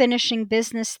photo finishing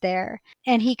business there.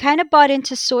 And he kind of bought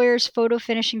into Sawyer's photo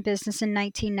finishing business in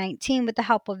 1919 with the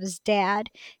help of his dad,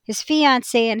 his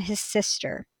fiance, and his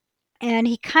sister. And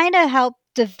he kind of helped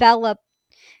develop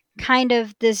kind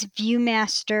of this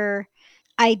Viewmaster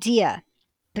idea.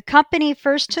 The company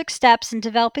first took steps in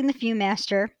developing the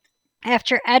Viewmaster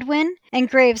after Edwin and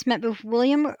Graves met with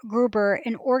William Gruber,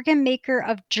 an organ maker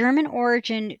of German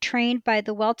origin trained by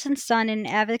the Welton's son and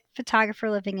an avid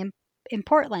photographer living in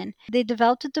Portland. They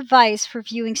developed a device for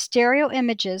viewing stereo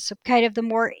images, so kind of the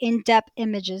more in-depth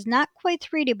images, not quite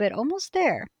 3D, but almost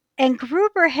there. And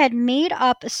Gruber had made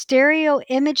up a stereo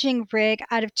imaging rig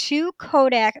out of two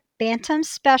Kodak Bantam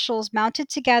specials mounted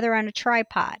together on a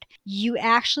tripod. You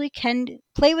actually can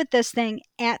play with this thing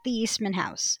at the Eastman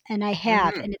House, and I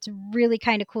have, Hmm. and it's really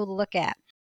kind of cool to look at.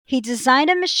 He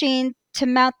designed a machine to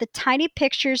mount the tiny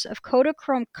pictures of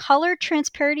Kodachrome color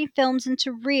transparent films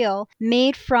into reel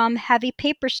made from heavy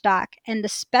paper stock, and the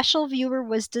special viewer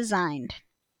was designed.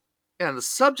 And the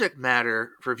subject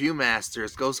matter for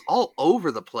Viewmasters goes all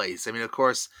over the place. I mean, of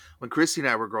course, when Christy and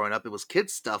I were growing up, it was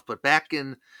kids stuff, but back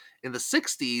in the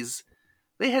 60s,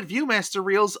 they had Viewmaster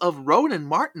reels of Ronan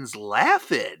Martin's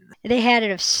Laugh-In. They had it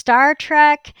of Star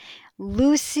Trek,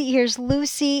 Lucy, here's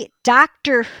Lucy,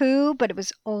 Doctor Who, but it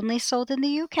was only sold in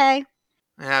the UK.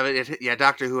 Yeah,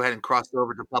 Doctor Who hadn't crossed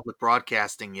over to public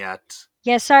broadcasting yet.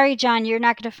 Yeah, sorry, John, you're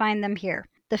not going to find them here.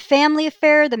 The Family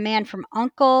Affair, The Man from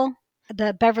Uncle,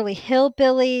 the Beverly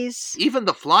Hillbillies. Even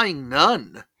the Flying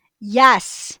Nun.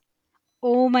 Yes.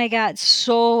 Oh my God,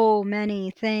 so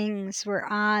many things were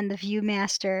on the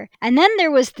Viewmaster. And then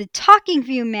there was the Talking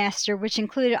Viewmaster, which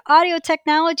included audio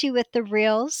technology with the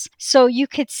reels. So you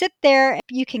could sit there,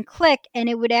 you can click, and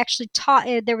it would actually talk.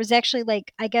 There was actually,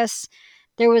 like, I guess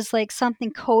there was like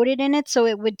something coded in it. So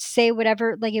it would say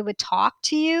whatever, like it would talk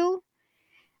to you.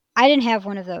 I didn't have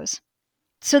one of those.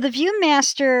 So the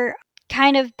Viewmaster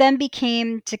kind of then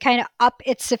became, to kind of up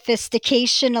its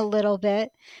sophistication a little bit,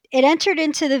 it entered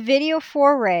into the video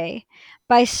foray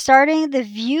by starting the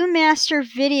Viewmaster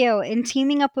Video and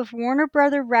teaming up with Warner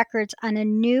Brother Records on a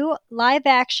new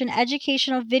live-action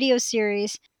educational video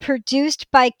series produced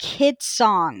by Kid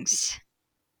Songs.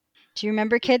 Do you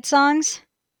remember Kid Songs?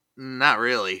 Not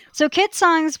really. So Kid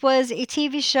Songs was a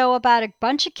TV show about a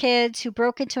bunch of kids who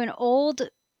broke into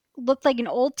looked like an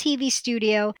old TV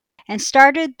studio and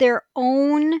started their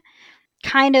own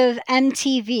kind of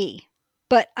MTV,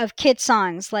 but of kid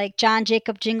songs like John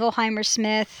Jacob Jingleheimer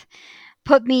Smith,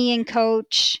 Put Me in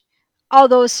Coach, all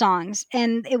those songs.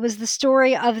 And it was the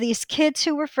story of these kids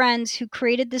who were friends who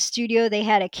created the studio. They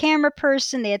had a camera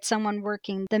person, they had someone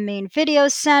working the main video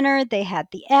center, they had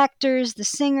the actors, the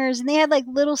singers, and they had like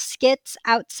little skits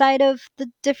outside of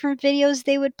the different videos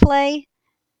they would play.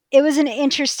 It was an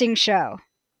interesting show.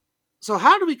 So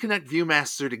how do we connect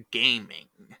Viewmaster to gaming?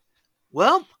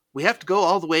 Well, we have to go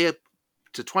all the way up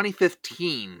to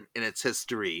 2015 in its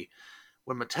history,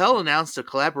 when Mattel announced a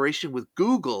collaboration with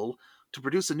Google to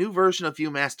produce a new version of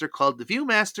Viewmaster called the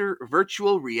Viewmaster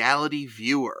Virtual Reality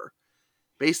Viewer,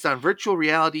 based on virtual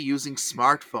reality using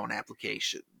smartphone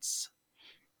applications.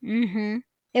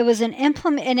 It was an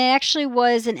implement, and it actually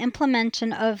was an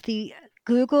implementation of the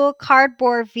Google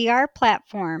Cardboard VR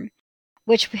platform,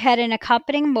 which had an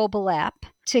accompanying mobile app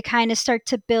to kind of start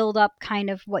to build up kind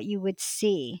of what you would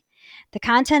see. The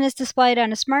content is displayed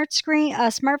on a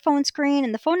smartphone screen,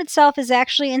 and the phone itself is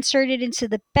actually inserted into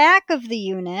the back of the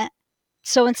unit.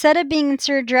 So instead of being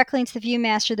inserted directly into the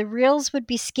Viewmaster, the reels would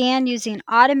be scanned using an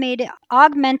automated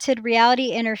augmented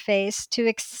reality interface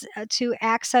to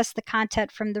access the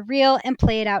content from the reel and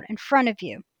play it out in front of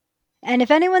you. And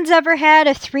if anyone's ever had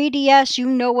a 3DS, you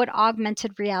know what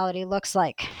augmented reality looks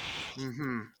like.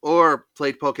 Or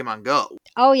played Pokemon Go.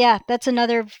 Oh yeah, that's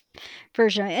another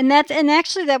version. And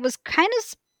actually that was kind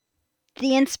of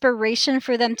the inspiration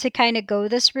for them to kind of go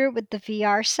this route with the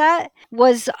VR set,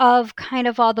 was of kind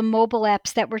of all the mobile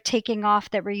apps that were taking off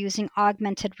that were using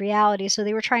augmented reality. So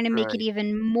they were trying to make it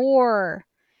even more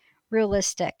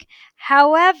realistic.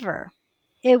 However,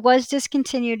 it was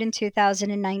discontinued in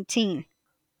 2019.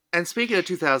 And speaking of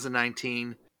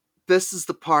 2019, this is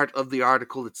the part of the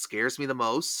article that scares me the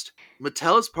most.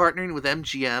 Mattel is partnering with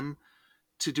MGM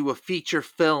to do a feature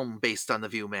film based on the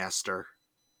Viewmaster.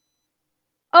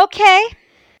 Okay.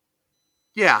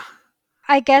 Yeah.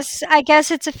 I guess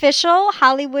it's official.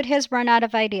 Hollywood has run out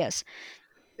of ideas.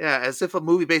 Yeah, as if a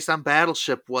movie based on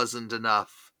Battleship wasn't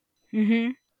enough.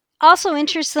 Also,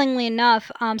 interestingly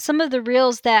enough, some of the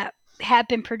reels that have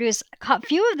been produced, a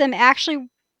few of them actually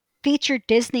feature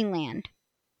Disneyland.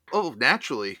 Oh,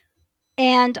 naturally.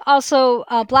 And also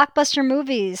blockbuster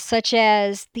movies such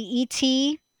as the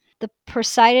E.T., the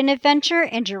Poseidon Adventure,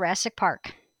 and Jurassic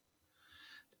Park.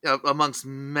 Amongst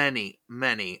many,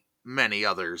 many, many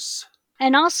others.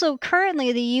 And also,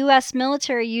 currently, the U.S.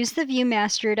 military used the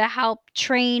Viewmaster to help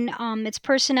train its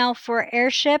personnel for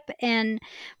airship and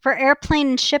for airplane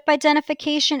and ship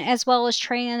identification, as well as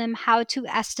training them how to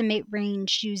estimate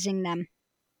range using them.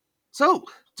 So,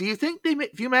 do you think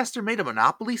Viewmaster made a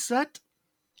Monopoly set?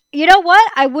 You know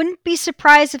what? I wouldn't be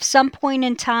surprised if some point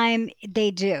in time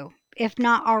they do, if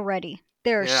not already.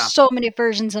 There are so many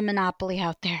versions of Monopoly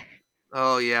out there.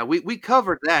 Oh, yeah. We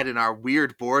covered that in our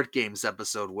Weird Board Games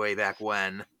episode way back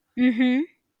when.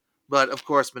 But, of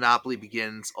course, Monopoly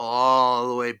begins all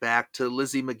the way back to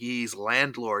Lizzie McGee's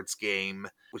Landlord's Game,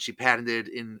 which she patented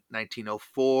in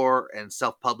 1904 and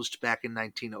self-published back in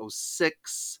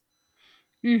 1906.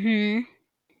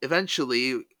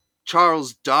 Eventually,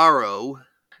 Charles Darrow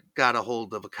got a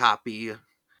hold of a copy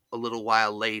a little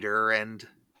while later, and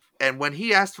when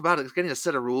he asked about getting a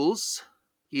set of rules,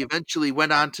 he eventually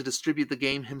went on to distribute the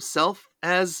game himself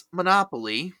as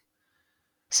Monopoly.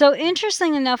 So,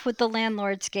 interesting enough, with the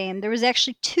Landlord's Game, there was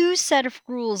actually two set of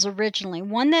rules originally.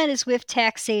 One that is with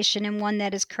taxation and one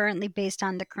that is currently based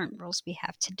on the current rules we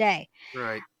have today.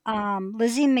 Right.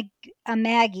 Lizzie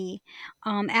Maggie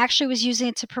actually was using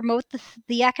it to promote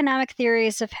the economic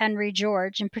theories of Henry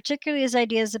George, and particularly his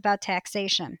ideas about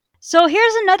taxation. So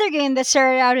here's another game that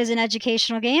started out as an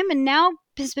educational game and now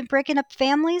has been breaking up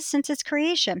families since its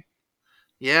creation.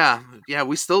 Yeah,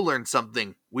 we still learn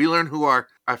something. We learn who our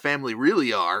family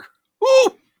really are.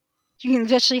 Woo!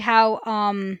 Especially how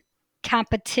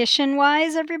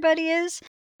competition-wise everybody is.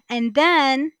 And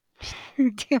then,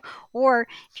 or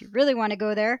if you really want to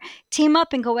go there, team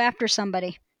up and go after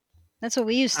somebody. That's what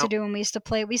we used to do when we used to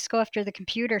play. We used to go after the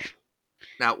computer.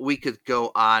 Now, we could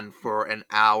go on for an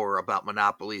hour about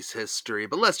Monopoly's history,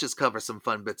 but let's just cover some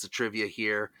fun bits of trivia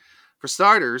here. For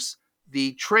starters,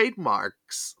 the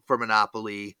trademarks for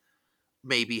Monopoly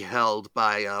may be held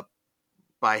by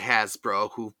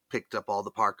Hasbro, who picked up all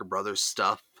the Parker Brothers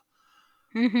stuff.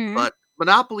 Mm-hmm. But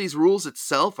Monopoly's rules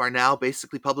itself are now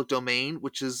basically public domain,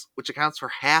 which accounts for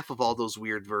half of all those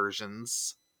weird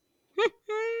versions,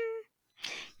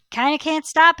 Kind of can't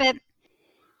stop it.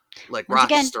 like Once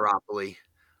again, Rochesteropoly.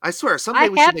 I swear, someday I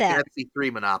we should have make an that.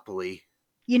 FC3 Monopoly.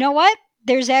 You know what?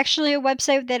 There's actually a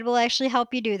website that will actually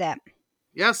help you do that.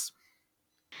 Yes.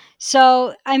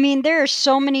 So, I mean, there are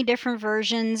so many different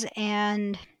versions,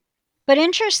 but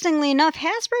interestingly enough,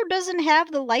 Hasbro doesn't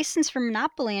have the license for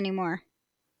Monopoly anymore.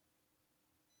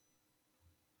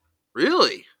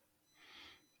 Really?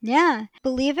 Yeah.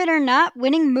 Believe it or not,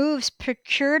 Winning Moves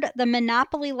procured the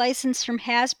Monopoly license from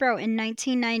Hasbro in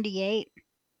 1998. But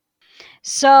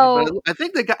So, I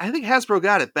think Hasbro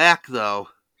got it back though.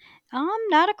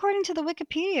 not according to the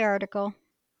Wikipedia article,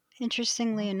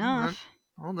 interestingly enough.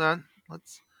 Hold on.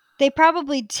 Let's. They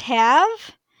probably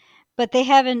have, but they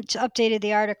haven't updated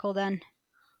the article then.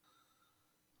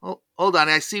 Oh, hold on.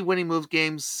 I see Winning Moves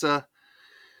games.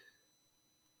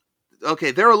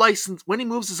 Okay, they're a license. Winning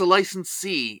Moves is a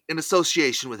licensee in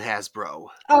association with Hasbro.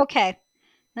 Okay,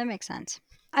 that makes sense.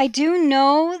 I do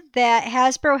know that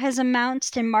Hasbro has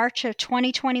announced in March of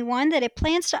 2021 that it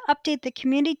plans to update the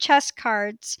community chess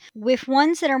cards with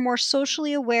ones that are more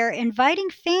socially aware, inviting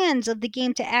fans of the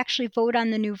game to actually vote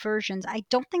on the new versions. I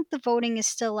don't think the voting is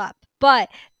still up, but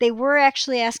they were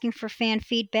actually asking for fan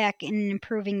feedback in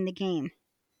improving the game,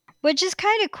 which is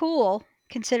kind of cool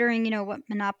considering, what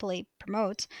Monopoly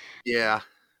promotes. Yeah.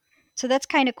 So that's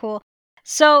kind of cool.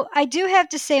 So I do have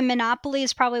to say Monopoly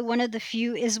is probably one of the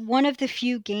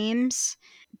few games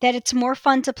that it's more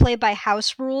fun to play by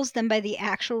house rules than by the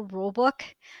actual rule book.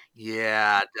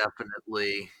 Yeah,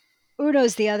 definitely.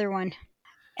 Uno's the other one.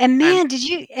 And man,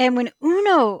 when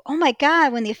Uno, oh my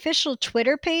God, when the official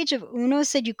Twitter page of Uno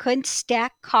said you couldn't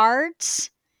stack cards,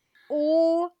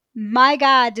 oh my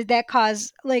God, did that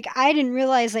cause, I didn't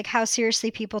realize, how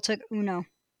seriously people took Uno.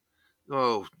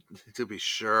 Oh, to be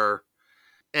sure.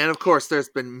 And of course, there's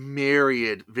been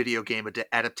myriad video game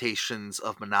adaptations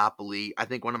of Monopoly. I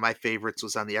think one of my favorites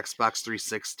was on the Xbox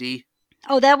 360.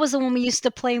 Oh, that was the one we used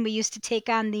to play, and we used to take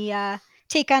on the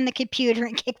computer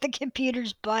and kick the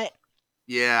computer's butt.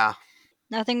 Yeah.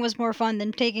 Nothing was more fun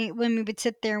than when we would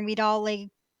sit there and we'd all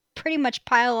pretty much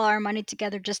pile our money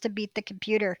together just to beat the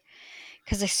computer.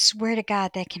 Because I swear to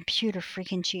God, that computer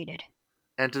freaking cheated.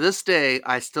 And to this day,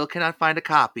 I still cannot find a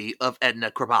copy of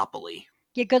Edna Krabappoli.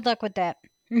 Yeah, good luck with that.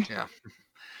 Yeah.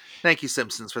 Thank you,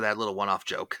 Simpsons, for that little one-off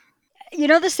joke. You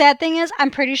know, the sad thing is,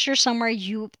 I'm pretty sure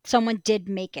someone did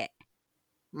make it.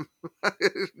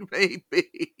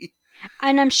 Maybe.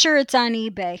 And I'm sure it's on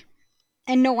eBay.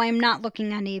 And no, I'm not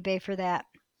looking on eBay for that.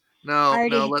 No,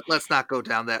 let's not go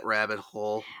down that rabbit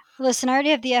hole. Listen, I already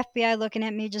have the FBI looking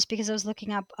at me just because I was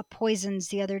looking up poisons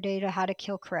the other day to how to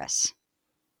kill Chris.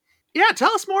 Yeah,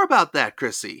 tell us more about that,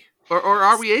 Chrissy. Or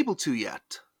are we able to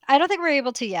yet? I don't think we're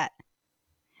able to yet.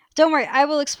 Don't worry, I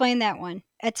will explain that one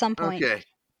at some point. Okay.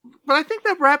 But I think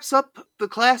that wraps up the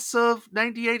class of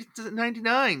 98 to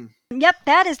 99. Yep,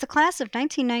 that is the class of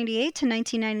 1998 to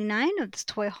 1999 of this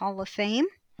Toy Hall of Fame.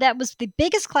 That was the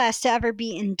biggest class to ever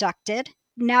be inducted.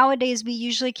 Nowadays, we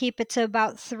usually keep it to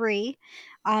about 3,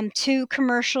 2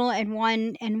 commercial and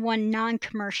one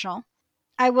non-commercial.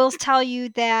 I will tell you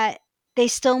that they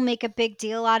still make a big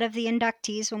deal out of the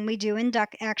inductees when we do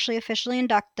actually officially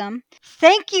induct them.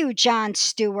 Thank you, Jon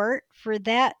Stewart, for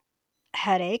that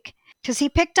headache. Because he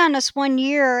picked on us one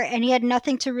year and he had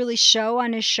nothing to really show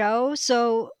on his show.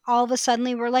 So all of a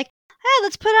sudden we're like,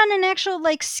 let's put on an actual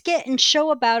skit and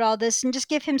show about all this and just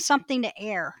give him something to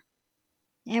air.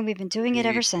 And we've been doing it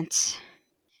ever since.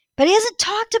 But he hasn't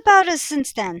talked about us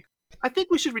since then. I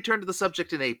think we should return to the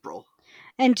subject in April.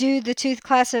 And do the tooth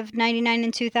class of 99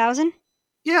 and 2000?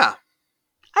 Yeah.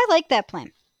 I like that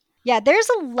plan. Yeah, there's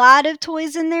a lot of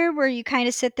toys in there where you kind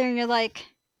of sit there and you're like,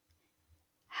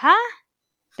 huh?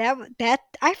 That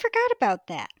I forgot about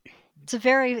that. It's a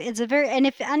very, and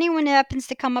if anyone happens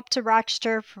to come up to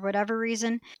Rochester for whatever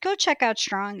reason, go check out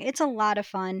Strong. It's a lot of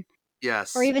fun.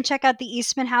 Yes. Or even check out the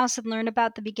Eastman House and learn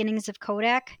about the beginnings of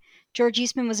Kodak. George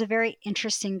Eastman was a very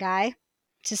interesting guy,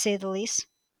 to say the least.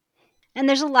 And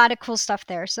there's a lot of cool stuff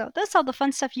there. So that's all the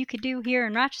fun stuff you could do here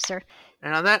in Rochester.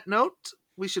 And on that note,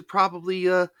 we should probably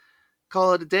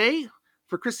call it a day.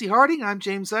 For Christy Harding, I'm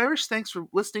James Irish. Thanks for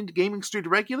listening to Gaming Street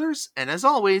Regulars. And as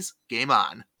always, game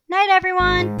on. Night,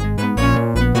 everyone!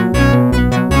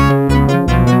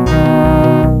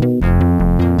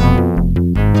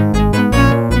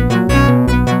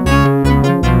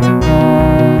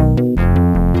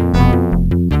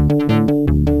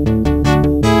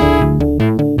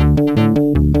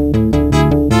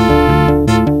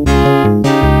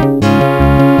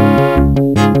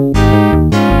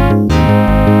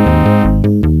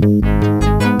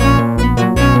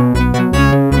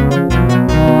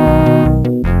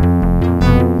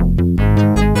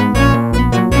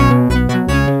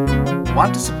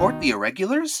 The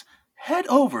Irregulars? Head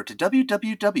over to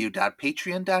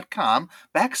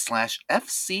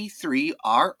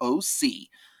www.patreon.com/FC3ROC.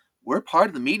 We're part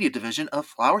of the media division of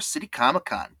Flower City Comic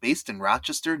Con, based in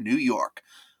Rochester, New York.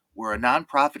 We're a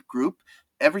nonprofit group.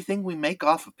 Everything we make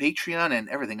off of Patreon and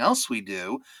everything else we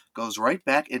do goes right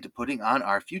back into putting on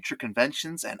our future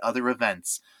conventions and other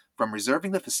events, from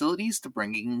reserving the facilities to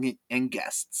bringing in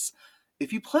guests.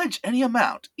 If you pledge any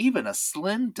amount, even a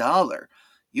slim dollar,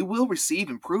 you will receive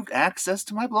improved access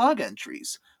to my blog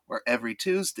entries, where every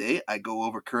Tuesday I go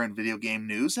over current video game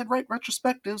news and write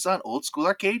retrospectives on old school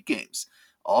arcade games,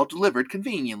 all delivered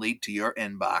conveniently to your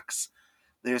inbox.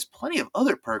 There's plenty of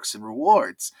other perks and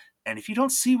rewards, and if you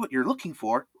don't see what you're looking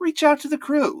for, reach out to the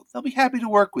crew. They'll be happy to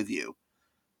work with you.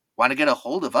 Want to get a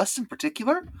hold of us in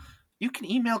particular? You can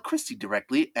email Christy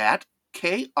directly at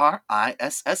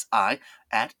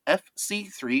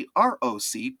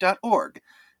KRISSI@fc3roc.org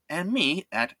and me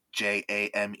at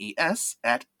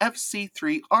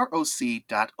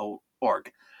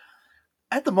JAMES@fc3roc.org.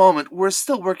 At the moment, we're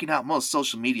still working out most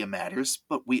social media matters,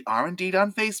 but we are indeed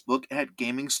on Facebook at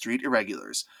Gaming Street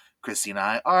Irregulars. Christy and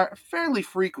I are fairly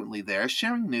frequently there,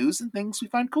 sharing news and things we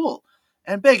find cool,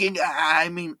 and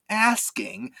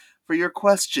asking for your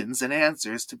questions and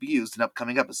answers to be used in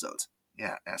upcoming episodes.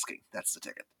 Yeah, asking, that's the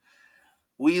ticket.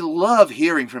 We love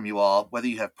hearing from you all, whether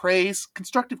you have praise,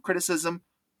 constructive criticism,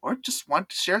 or just want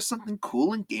to share something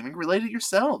cool and gaming related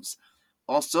yourselves.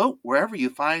 Also, wherever you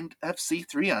find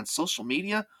FC3 on social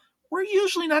media, we're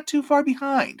usually not too far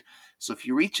behind, so if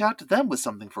you reach out to them with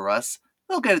something for us,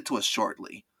 they'll get it to us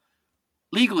shortly.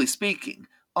 Legally speaking,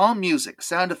 all music,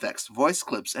 sound effects, voice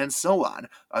clips, and so on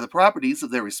are the properties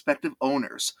of their respective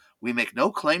owners. We make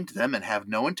no claim to them and have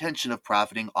no intention of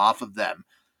profiting off of them.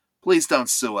 Please don't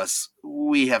sue us.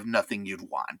 We have nothing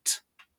you'd want.